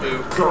crates,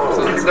 boo.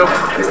 So there's no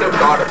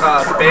god,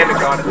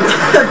 bandit god in this.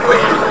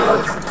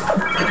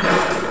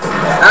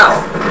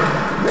 Ow.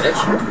 Bitch.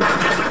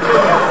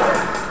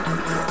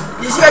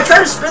 You see, I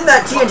tried to spin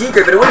that TNT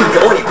crate, but it wouldn't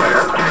go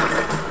anywhere.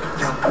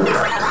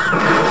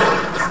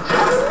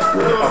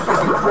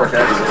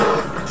 Vortex.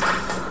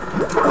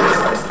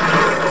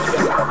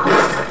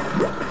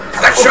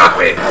 That shocked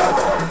me!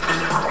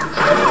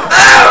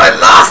 Oh, I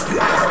lost it!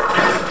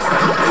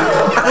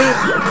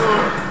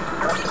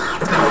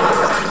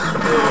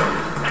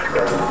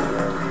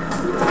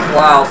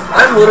 Wow,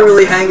 I'm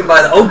literally hanging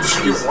by the... Oh,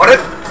 jeez. Want it?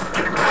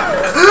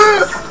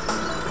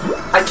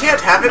 I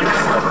can't have it.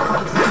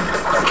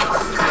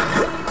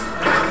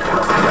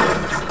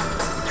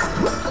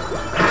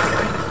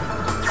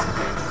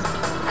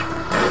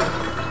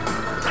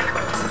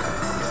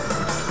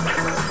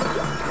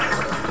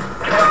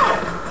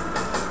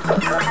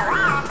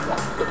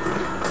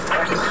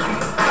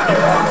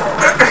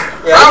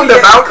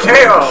 Roundabout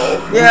KO!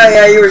 Yeah,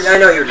 I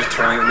know you were just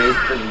toying with me.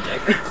 Freaking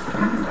dick.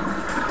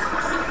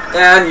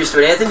 Yeah, I'm used to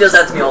it. Anthony does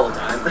that to me all the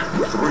time.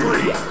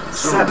 3,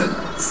 7,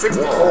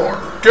 64.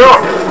 Go!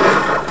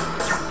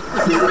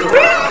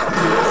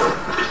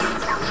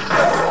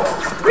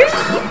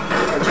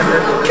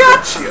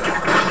 Gotcha!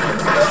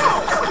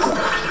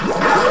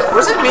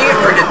 Was it me,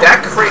 or did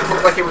that crate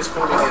look like it was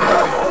holding it up?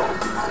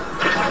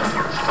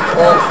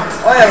 Well,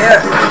 oh yeah,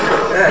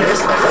 I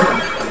guess it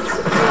was.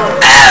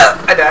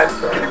 I died.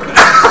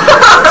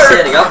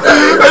 Standing up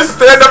there. I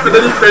stand up and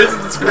then he faces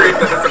the screen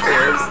and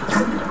disappears.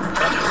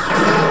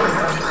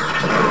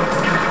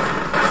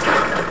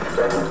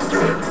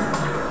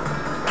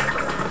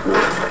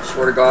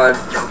 Swear to God.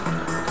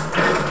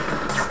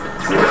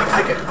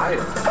 I get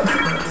item.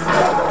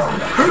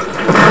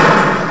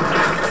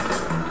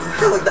 I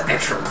feel like the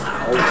extra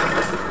loud.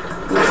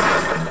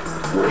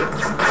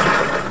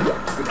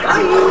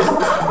 Goodbye.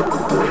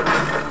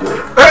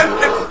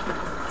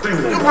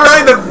 We're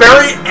at the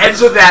very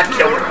edge of that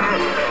killer.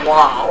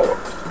 Wow.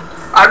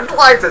 I'd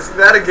like to see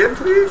that again,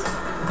 please.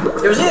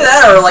 It was either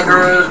that or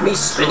it was me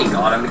spinning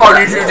on him. Oh,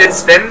 you did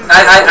spin?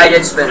 I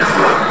did spin him.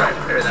 Alright,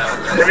 maybe that was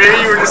it. Maybe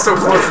you were just so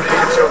close that you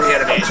could show the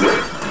animation.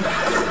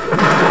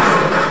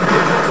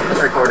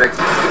 Sorry, Cortex.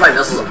 My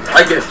missiles are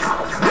like it.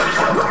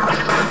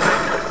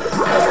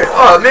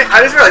 Oh, man,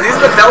 I just realized these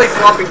are the belly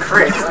flopping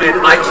crates,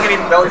 and I can't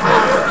even belly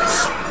flop them.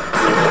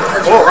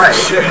 That's oh, right.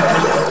 Shit.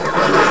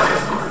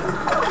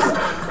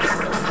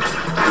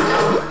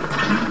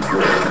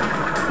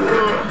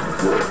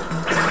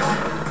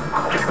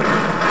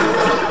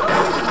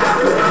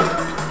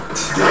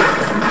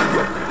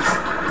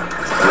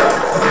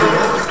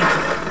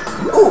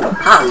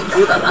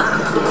 Ooh la la.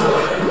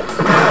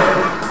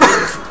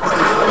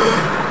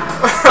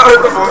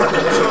 The most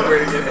bullshit way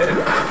to get hit.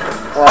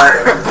 What?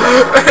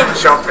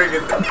 jumping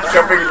and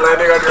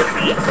landing on your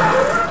feet.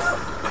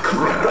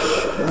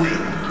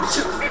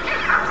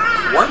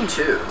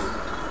 1-2.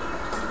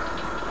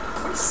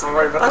 I'm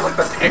sorry, but I like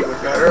the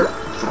penguin better.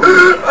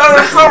 Oh,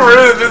 it's so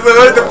rude. Just I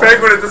like the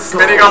penguin is just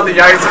spinning on the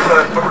ice with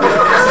the.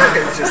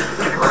 It's just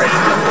great.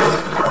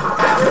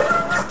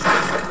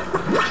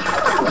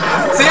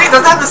 See, it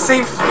doesn't have the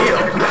same feel,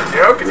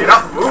 you know, because you're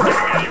not moving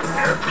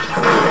anywhere.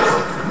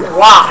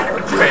 Wow,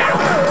 fail.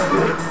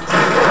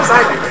 What was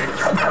I doing?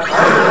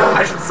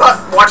 I should stop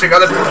watching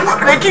other people.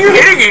 They keep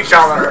hitting each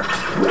other.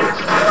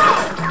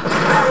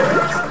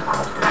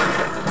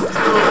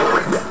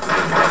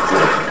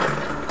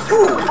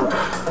 Ooh.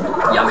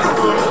 Yummy.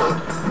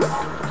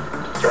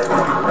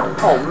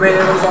 Oh man,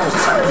 it was almost a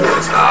second.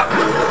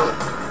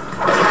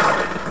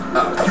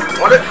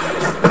 What it?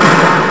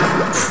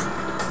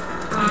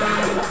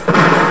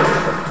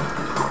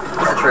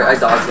 That's right, I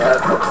dodged that.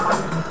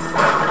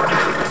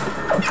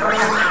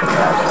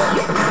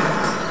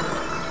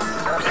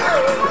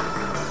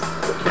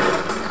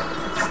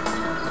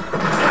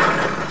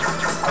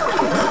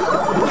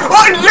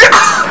 Oh,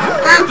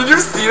 yeah! Did you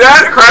see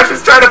that? Crash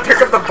was trying to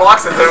pick up the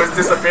boxes and it was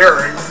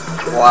disappearing.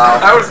 Wow.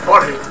 That was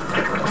funny.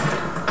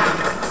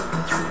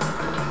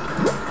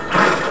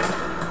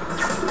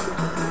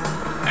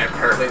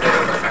 Apparently they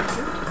don't affect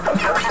you.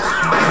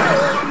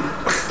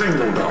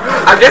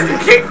 I guess you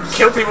can't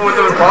kill people with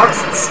those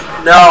boxes.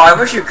 No, I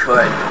wish you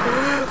could.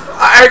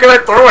 I could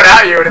like throw it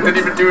at you and it didn't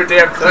even do a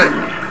damn thing.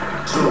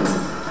 2,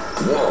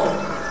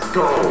 1,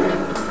 go.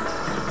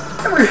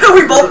 We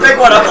both pick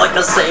one up like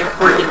the same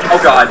freaking.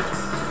 Oh god.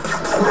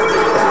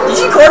 Did you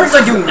see Cortex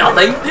like doing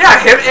nothing? Yeah,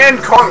 him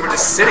and Kong were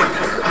just sitting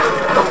there.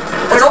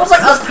 It's almost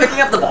like us picking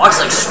up the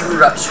box like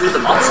screwed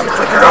them up something.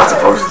 Like, you're not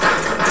supposed to.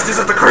 This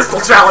isn't the crystal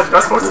challenge. You're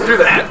not supposed to do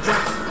that.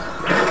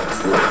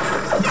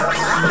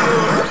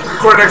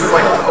 Cortex is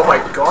like, oh my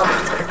god, I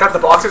just picked up the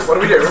boxes. What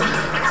do we do?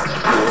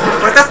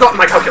 Like, that's not in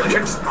my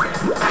calculations.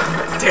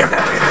 Damn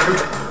that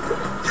Bandicoot.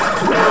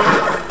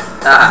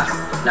 Ah,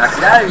 knock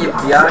it out of you,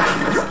 biatch.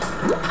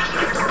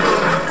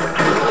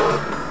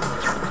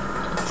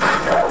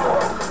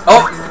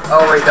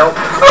 Oh wait, nope.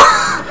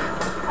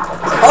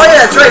 Oh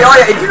yeah, that's right. Oh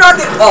yeah, if you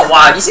knock it. Oh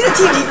wow, you see the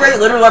TNT crate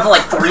literally went from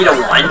like 3 to 1.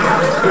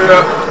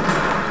 Yeah.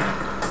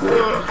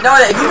 No,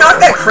 if you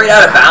knock that crate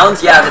out of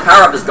bounds, yeah, the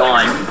power up is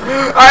gone.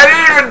 I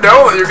didn't even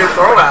know that you could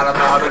throw that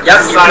out.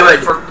 Yep, you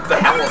could. For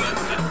the hell of it.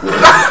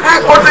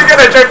 Once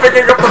again, I tried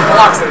picking up the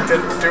box and it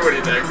didn't do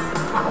anything.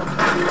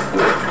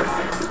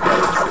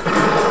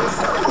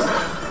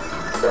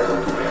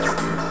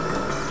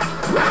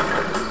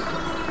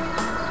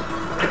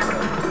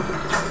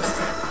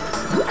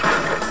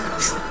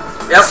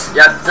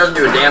 Yep, doesn't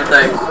do a damn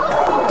thing.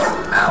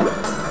 Ow.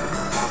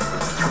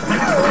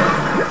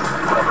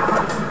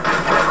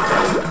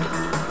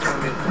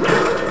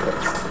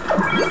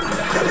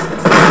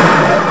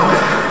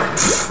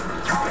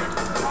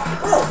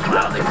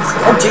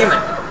 Oh, damn it.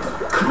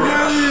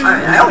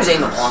 I always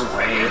aim the wrong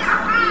way.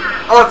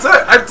 Oh, that's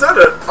it. I've done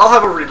it. I'll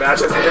have a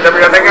rematch as we did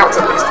everything else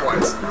at least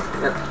twice.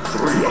 Yep.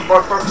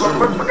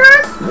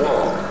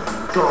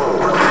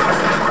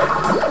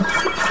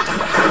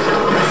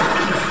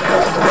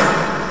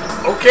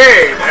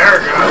 Okay, there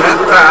we go.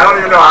 I don't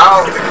even know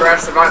how the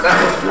crash survived that.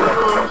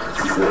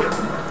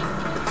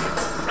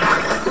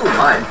 Ooh,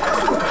 mine.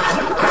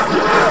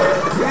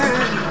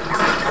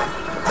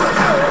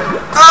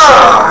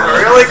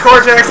 Oh, really,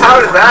 Cortex? How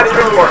does that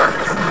even work?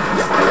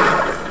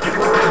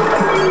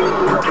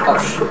 Oh,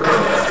 shit.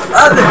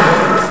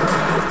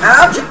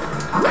 Ouch!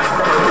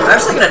 I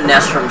was thinking of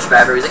Ness from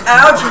Spabber. He's like,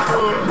 ouch!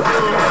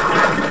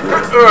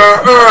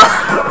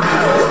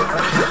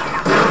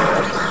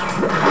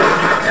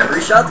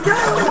 Every shot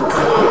counts!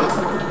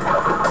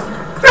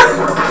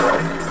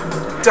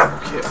 Double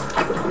kill.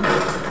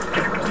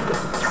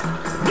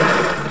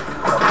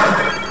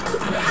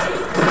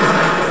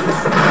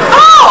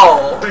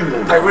 Oh!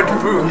 I went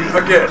boom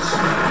again.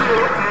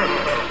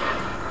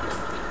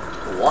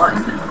 1.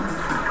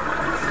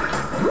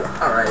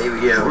 Alright, here we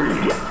go.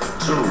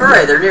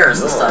 Alright, they're near us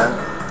this time.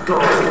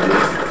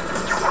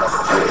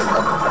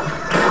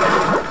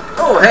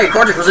 Oh, hey,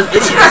 Cortex was an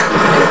idiot.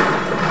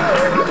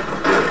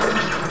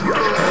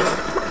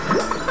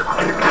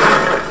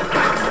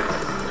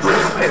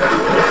 Hey, let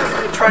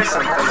me try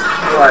something.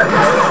 What?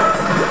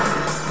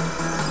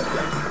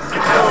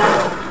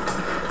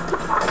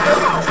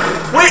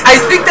 Wait, I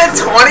think that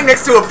taunting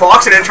next to a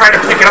box and then trying to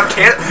pick it up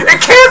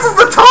it cancels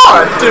the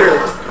taunt, dude!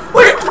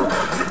 Wait!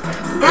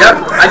 Yep,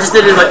 I just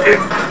did it like...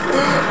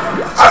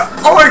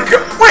 Oh my god,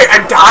 wait, I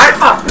died?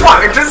 Oh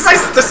fuck, just I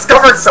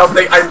discovered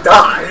something, I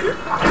died.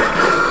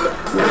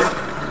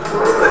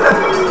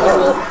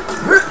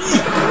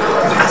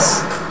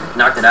 Yes!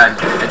 Knocked it out,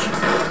 bitch.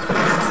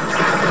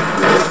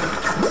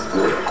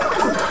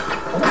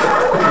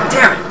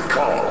 Damn it!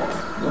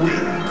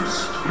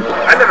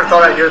 I never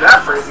thought I'd hear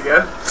that phrase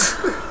again.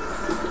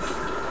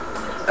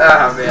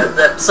 Oh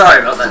man,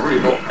 sorry about that,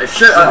 people. I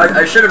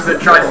should have been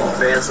trying to be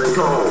fancy.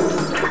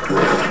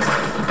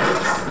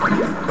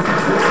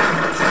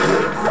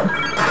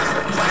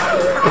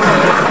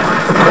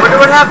 I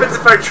wonder what happens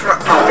if I try.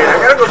 Oh man, I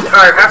gotta go.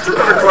 Alright, after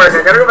the recording,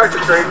 I gotta go back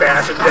to Drain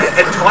Bash and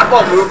taunt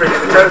while moving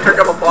and then try to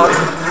pick up a box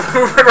and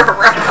move it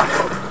around.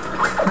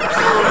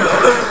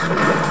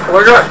 Oh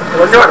my god,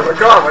 oh my god, oh my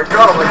god, oh my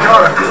god, oh my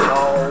god. Oh.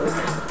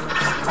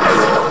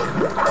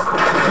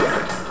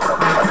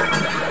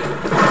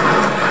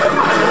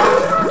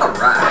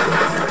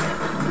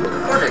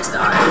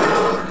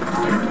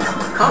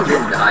 Kong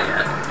didn't die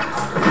yet.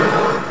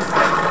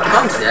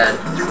 Kong's dead.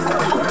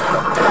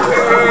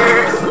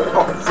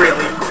 Oh,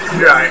 really?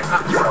 Yeah.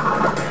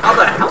 How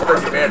the hell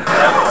did you manage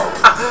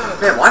that?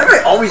 Man, why do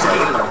I always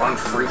aim in the wrong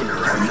freaking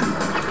direction?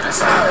 I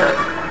saw that.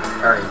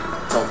 Alright,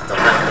 don't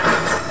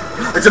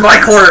that. It's in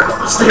my corner!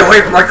 Stay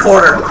away from my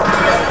corner!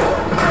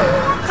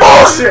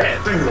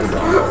 Bullshit!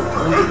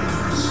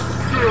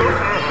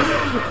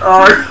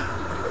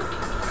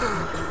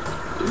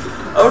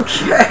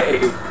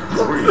 Okay. 3,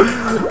 2,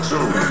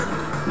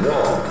 1,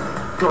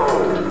 go!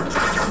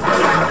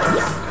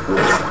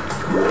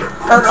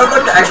 I'd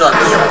like to actually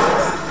have this.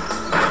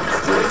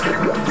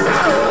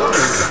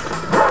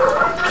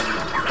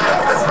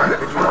 That's fine, I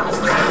think you lose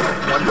like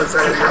 1%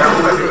 of your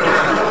health by doing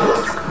that.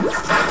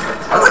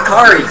 I thought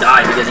Car already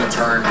died because he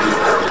turned me.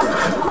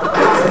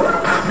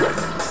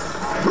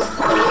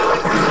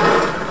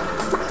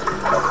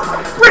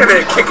 Wait a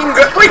minute, kicking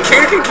good? Wait,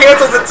 kicking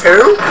cancels it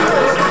too?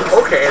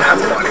 Okay,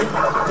 that's funny.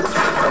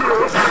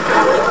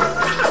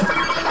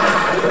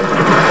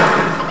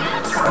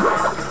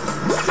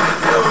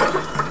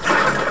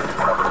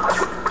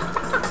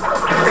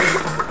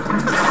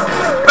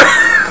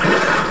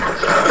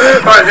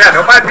 Oh yeah,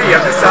 don't mind me.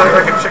 I'm just sounding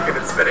like a chicken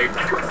and spitting.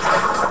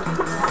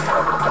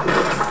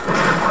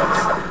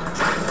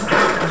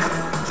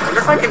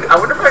 I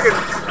wonder if I can do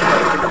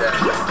that.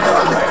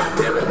 Oh,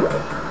 damn it.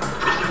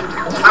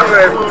 I'm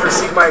gonna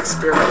proceed my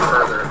experiment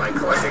further by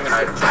collecting an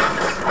item. Of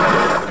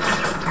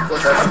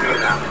course, that's to be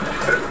now.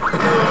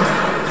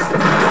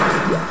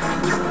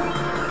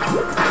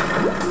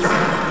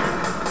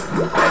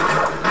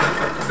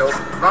 Nope,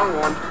 wrong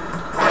one.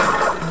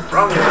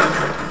 Wrong one.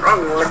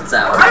 Wrong one. What's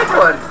that one? Right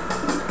one.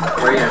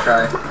 What are you gonna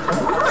try?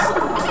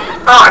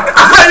 Oh,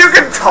 you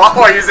can talk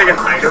while using an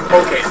item?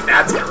 Okay,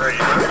 that's great.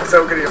 I'm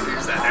so gonna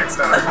use that next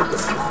time.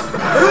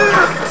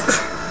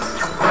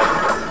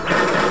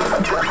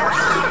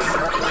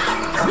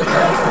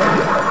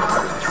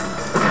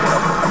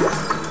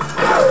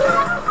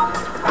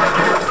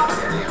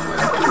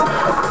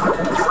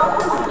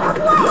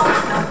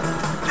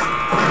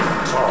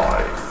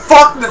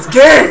 Fuck this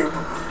game!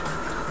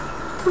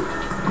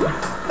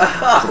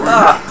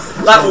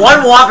 That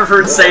one Whopper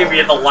fruit saved me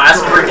at the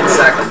last freaking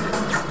second.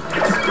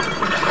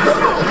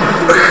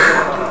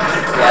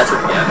 Yeah, that's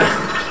what you get.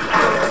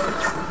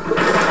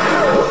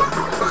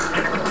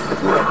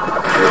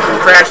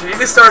 Crash, you need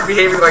to start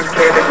behaving like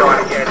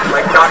Pandagon again.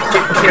 Like, not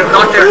get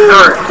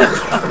hurt.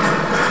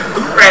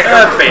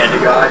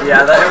 Pandagon,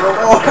 yeah,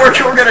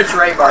 we're gonna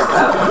trademark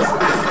that one.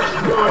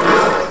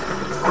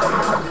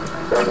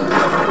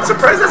 I'm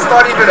surprised that's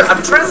not even.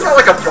 I'm surprised it's not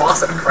like a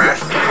boss in a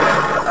Crash game.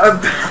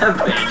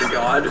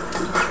 Pandagon.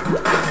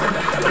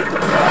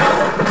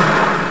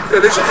 Yeah,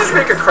 they should just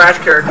make a Crash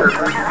character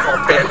who you call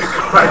Pandagon.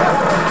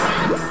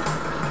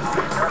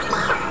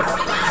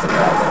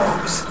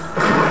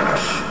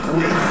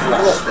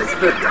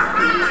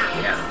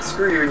 Yeah,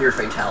 screw you and your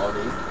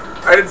fatality.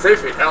 I didn't say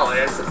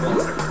fatality, I said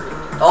flawless victory.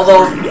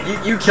 Although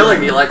you killing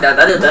me like that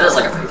is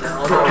like a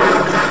fatality.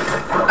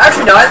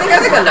 Actually, no, I think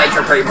a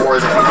Nitro Crate more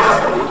is a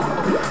fatality.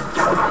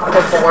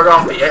 Or falling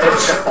off the edge.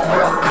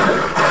 Falling off the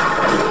edge.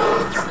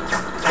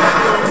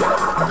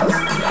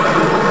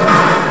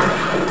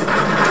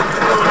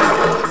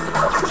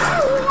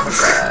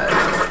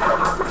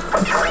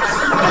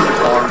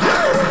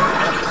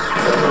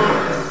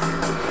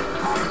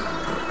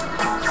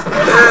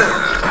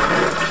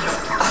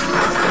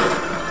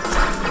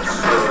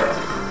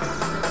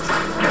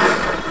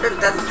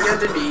 That's the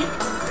end of me.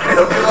 I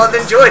hope you all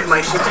enjoyed my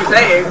shitty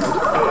playing.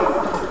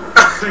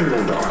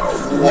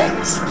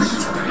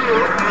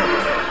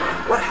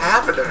 What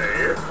happened to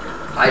me?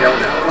 I don't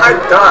know. I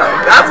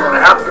died. That's what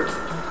happened.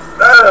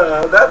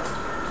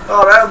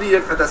 That'll be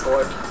it for this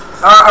one.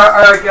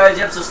 Alright guys,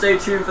 yep, so stay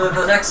tuned for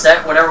the next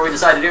set, whenever we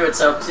decide to do it,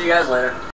 so see you guys later.